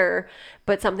spider,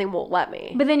 but something won't let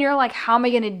me. But then you're like, how am I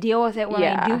going to deal with it when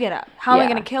I do get up? How am I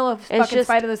going to kill a fucking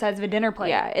spider the size of a dinner plate?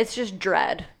 Yeah, it's just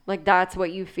dread. Like, that's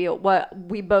what you feel, what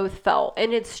we both felt.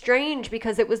 And it's strange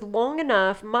because it was long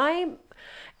enough.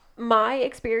 My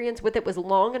experience with it was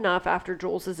long enough after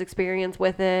Jules's experience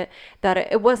with it that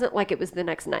it wasn't like it was the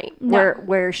next night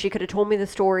where she could have told me the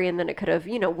story and then it could have,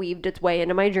 weaved its way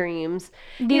into my dreams.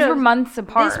 These were months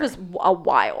apart. This was a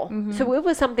while. So it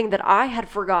was something that I had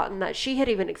forgotten that she had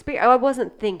even experienced. I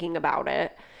wasn't thinking about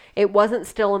it. It wasn't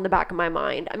still in the back of my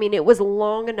mind. I mean, it was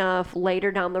long enough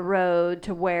later down the road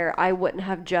to where I wouldn't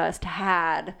have just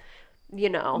had,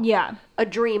 a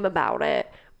dream about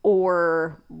it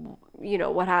or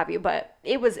what have you, but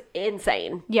it was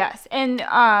insane. Yes. And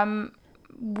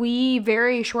we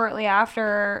very shortly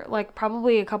after, like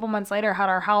probably a couple months later, had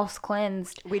our house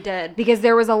cleansed. We did. Because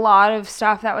there was a lot of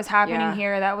stuff that was happening Yeah.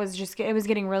 here that was just, it was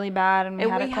getting really bad, and we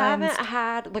had it cleansed. Haven't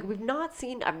had, like, I've not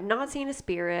seen a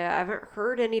spirit. I haven't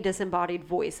heard any disembodied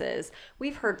voices.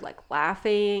 We've heard, like,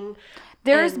 laughing.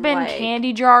 There's and, been like,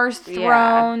 candy jars yeah.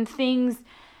 thrown, things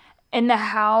in the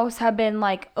house have been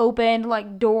like opened,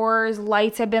 like doors,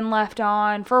 lights have been left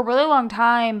on for a really long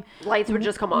time. Lights would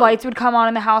just come on. Lights would come on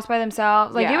in the house by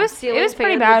themselves. Like, Yeah, it was ceiling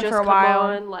pretty fan bad would for a just come while.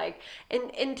 on, like,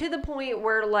 and to the point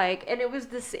where, like, and it was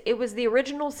the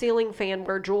original ceiling fan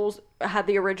where Jules had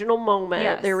the original moment,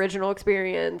 Yes. the original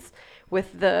experience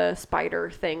with the spider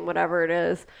thing, whatever it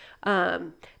is,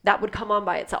 that would come on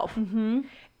by itself. Mm-hmm.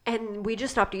 And we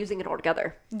just stopped using it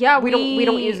altogether. Yeah, we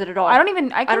don't use it at all. I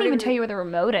couldn't even tell you where the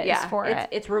remote is for it.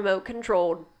 It's remote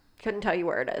controlled. Couldn't tell you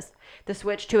where it is. The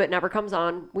switch to it never comes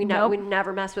on. We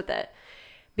never mess with it.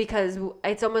 Because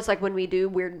it's almost like when we do,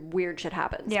 weird shit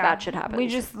happens. Yeah. Bad shit happens. We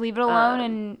just leave it alone,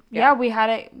 and yeah. we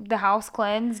had the house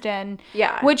cleansed, and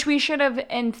yeah, which we should have,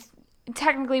 and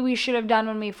technically we should have done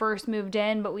when we first moved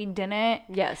in, but we didn't.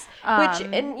 Yes. Which,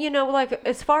 and you know, like,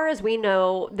 as far as we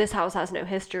know, this house has no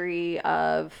history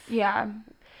of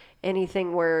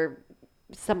anything where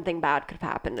something bad could have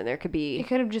happened, and there could be.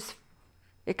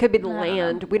 It could be the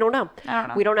land. We don't know. I don't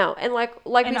know. We don't know. And like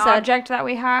an we said, object that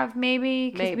we have,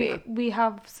 maybe. Maybe. We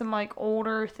have some, like,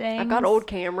 older things. I've got old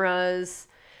cameras,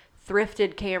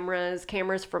 thrifted cameras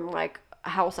from, like,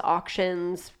 house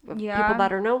auctions of people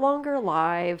that are no longer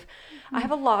alive. I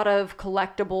have a lot of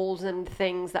collectibles and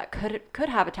things that could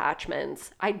have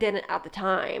attachments. I didn't at the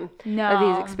time of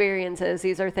these experiences.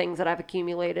 These are things that I've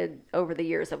accumulated over the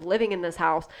years of living in this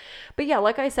house. But yeah,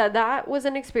 like I said, that was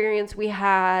an experience we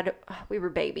had. We were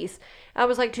babies. That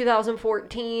was like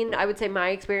 2014. I would say my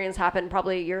experience happened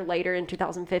probably a year later in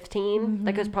 2015. Mm-hmm.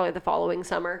 Like, it was probably the following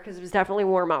summer because it was definitely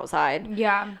warm outside.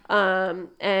 Yeah.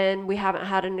 And we haven't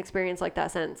had an experience like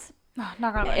that since. Oh,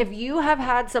 not gonna lie. If you have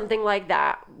had something like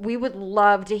that, we would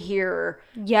love to hear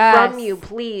from you,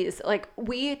 please. Like,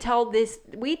 we tell this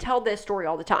story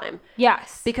all the time.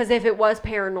 Yes. Because if it was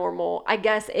paranormal, I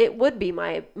guess it would be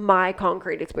my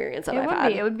concrete experience that I've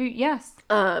had. It would be, yes.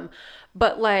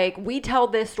 But, like, we tell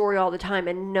this story all the time,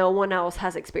 and no one else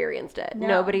has experienced it. No.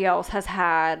 Nobody else has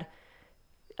had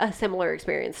a similar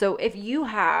experience. So if you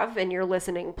have and you're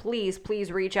listening, please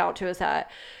reach out to us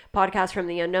at Podcast from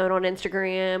the Unknown on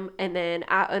Instagram, and then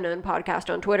at Unknown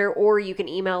Podcast on Twitter, or you can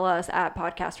email us at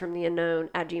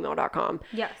podcastfromtheunknown@gmail.com.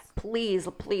 Yes. Please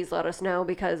let us know,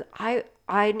 because I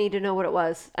need to know what it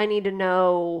was. I need to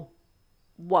know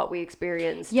what we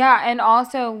experienced. Yeah, and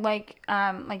also, like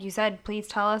you said, please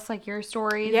tell us, like, your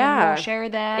stories. Yeah, and we'll share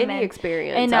them. Any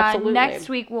experience. And absolutely. Next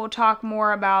week we'll talk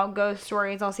more about ghost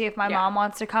stories. I'll see if my mom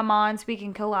wants to come on so we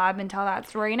can collab and tell that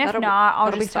story. And if not,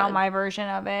 I'll just tell my version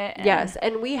of it. Yes,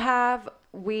 and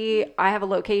I have a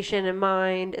location in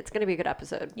mind. It's going to be a good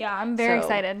episode. Yeah, I'm very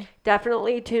excited.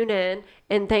 Definitely tune in,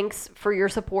 and thanks for your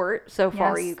support so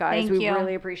far, you guys. We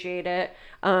really appreciate it.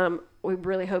 We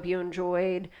really hope you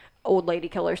enjoyed Old Lady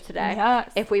Killers today.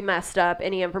 Yes. If we messed up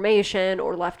any information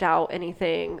or left out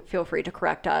anything, feel free to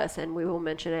correct us, and we will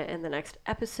mention it in the next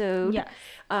episode. Yes.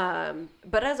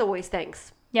 But as always,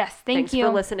 thanks. Yes, thanks for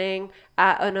listening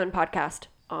at Unknown Podcast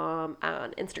on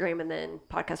Instagram, and then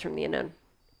Podcast from the Unknown.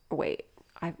 Wait,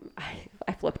 I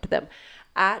flipped them.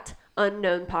 At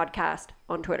Unknown Podcast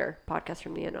on Twitter, Podcast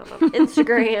from the Unknown on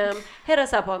Instagram. Hit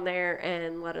us up on there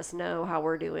and let us know how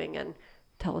we're doing, and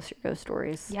tell us your ghost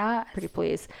stories. Yeah. Pretty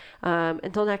please.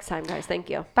 Until next time, guys. Thank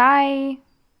you. Bye.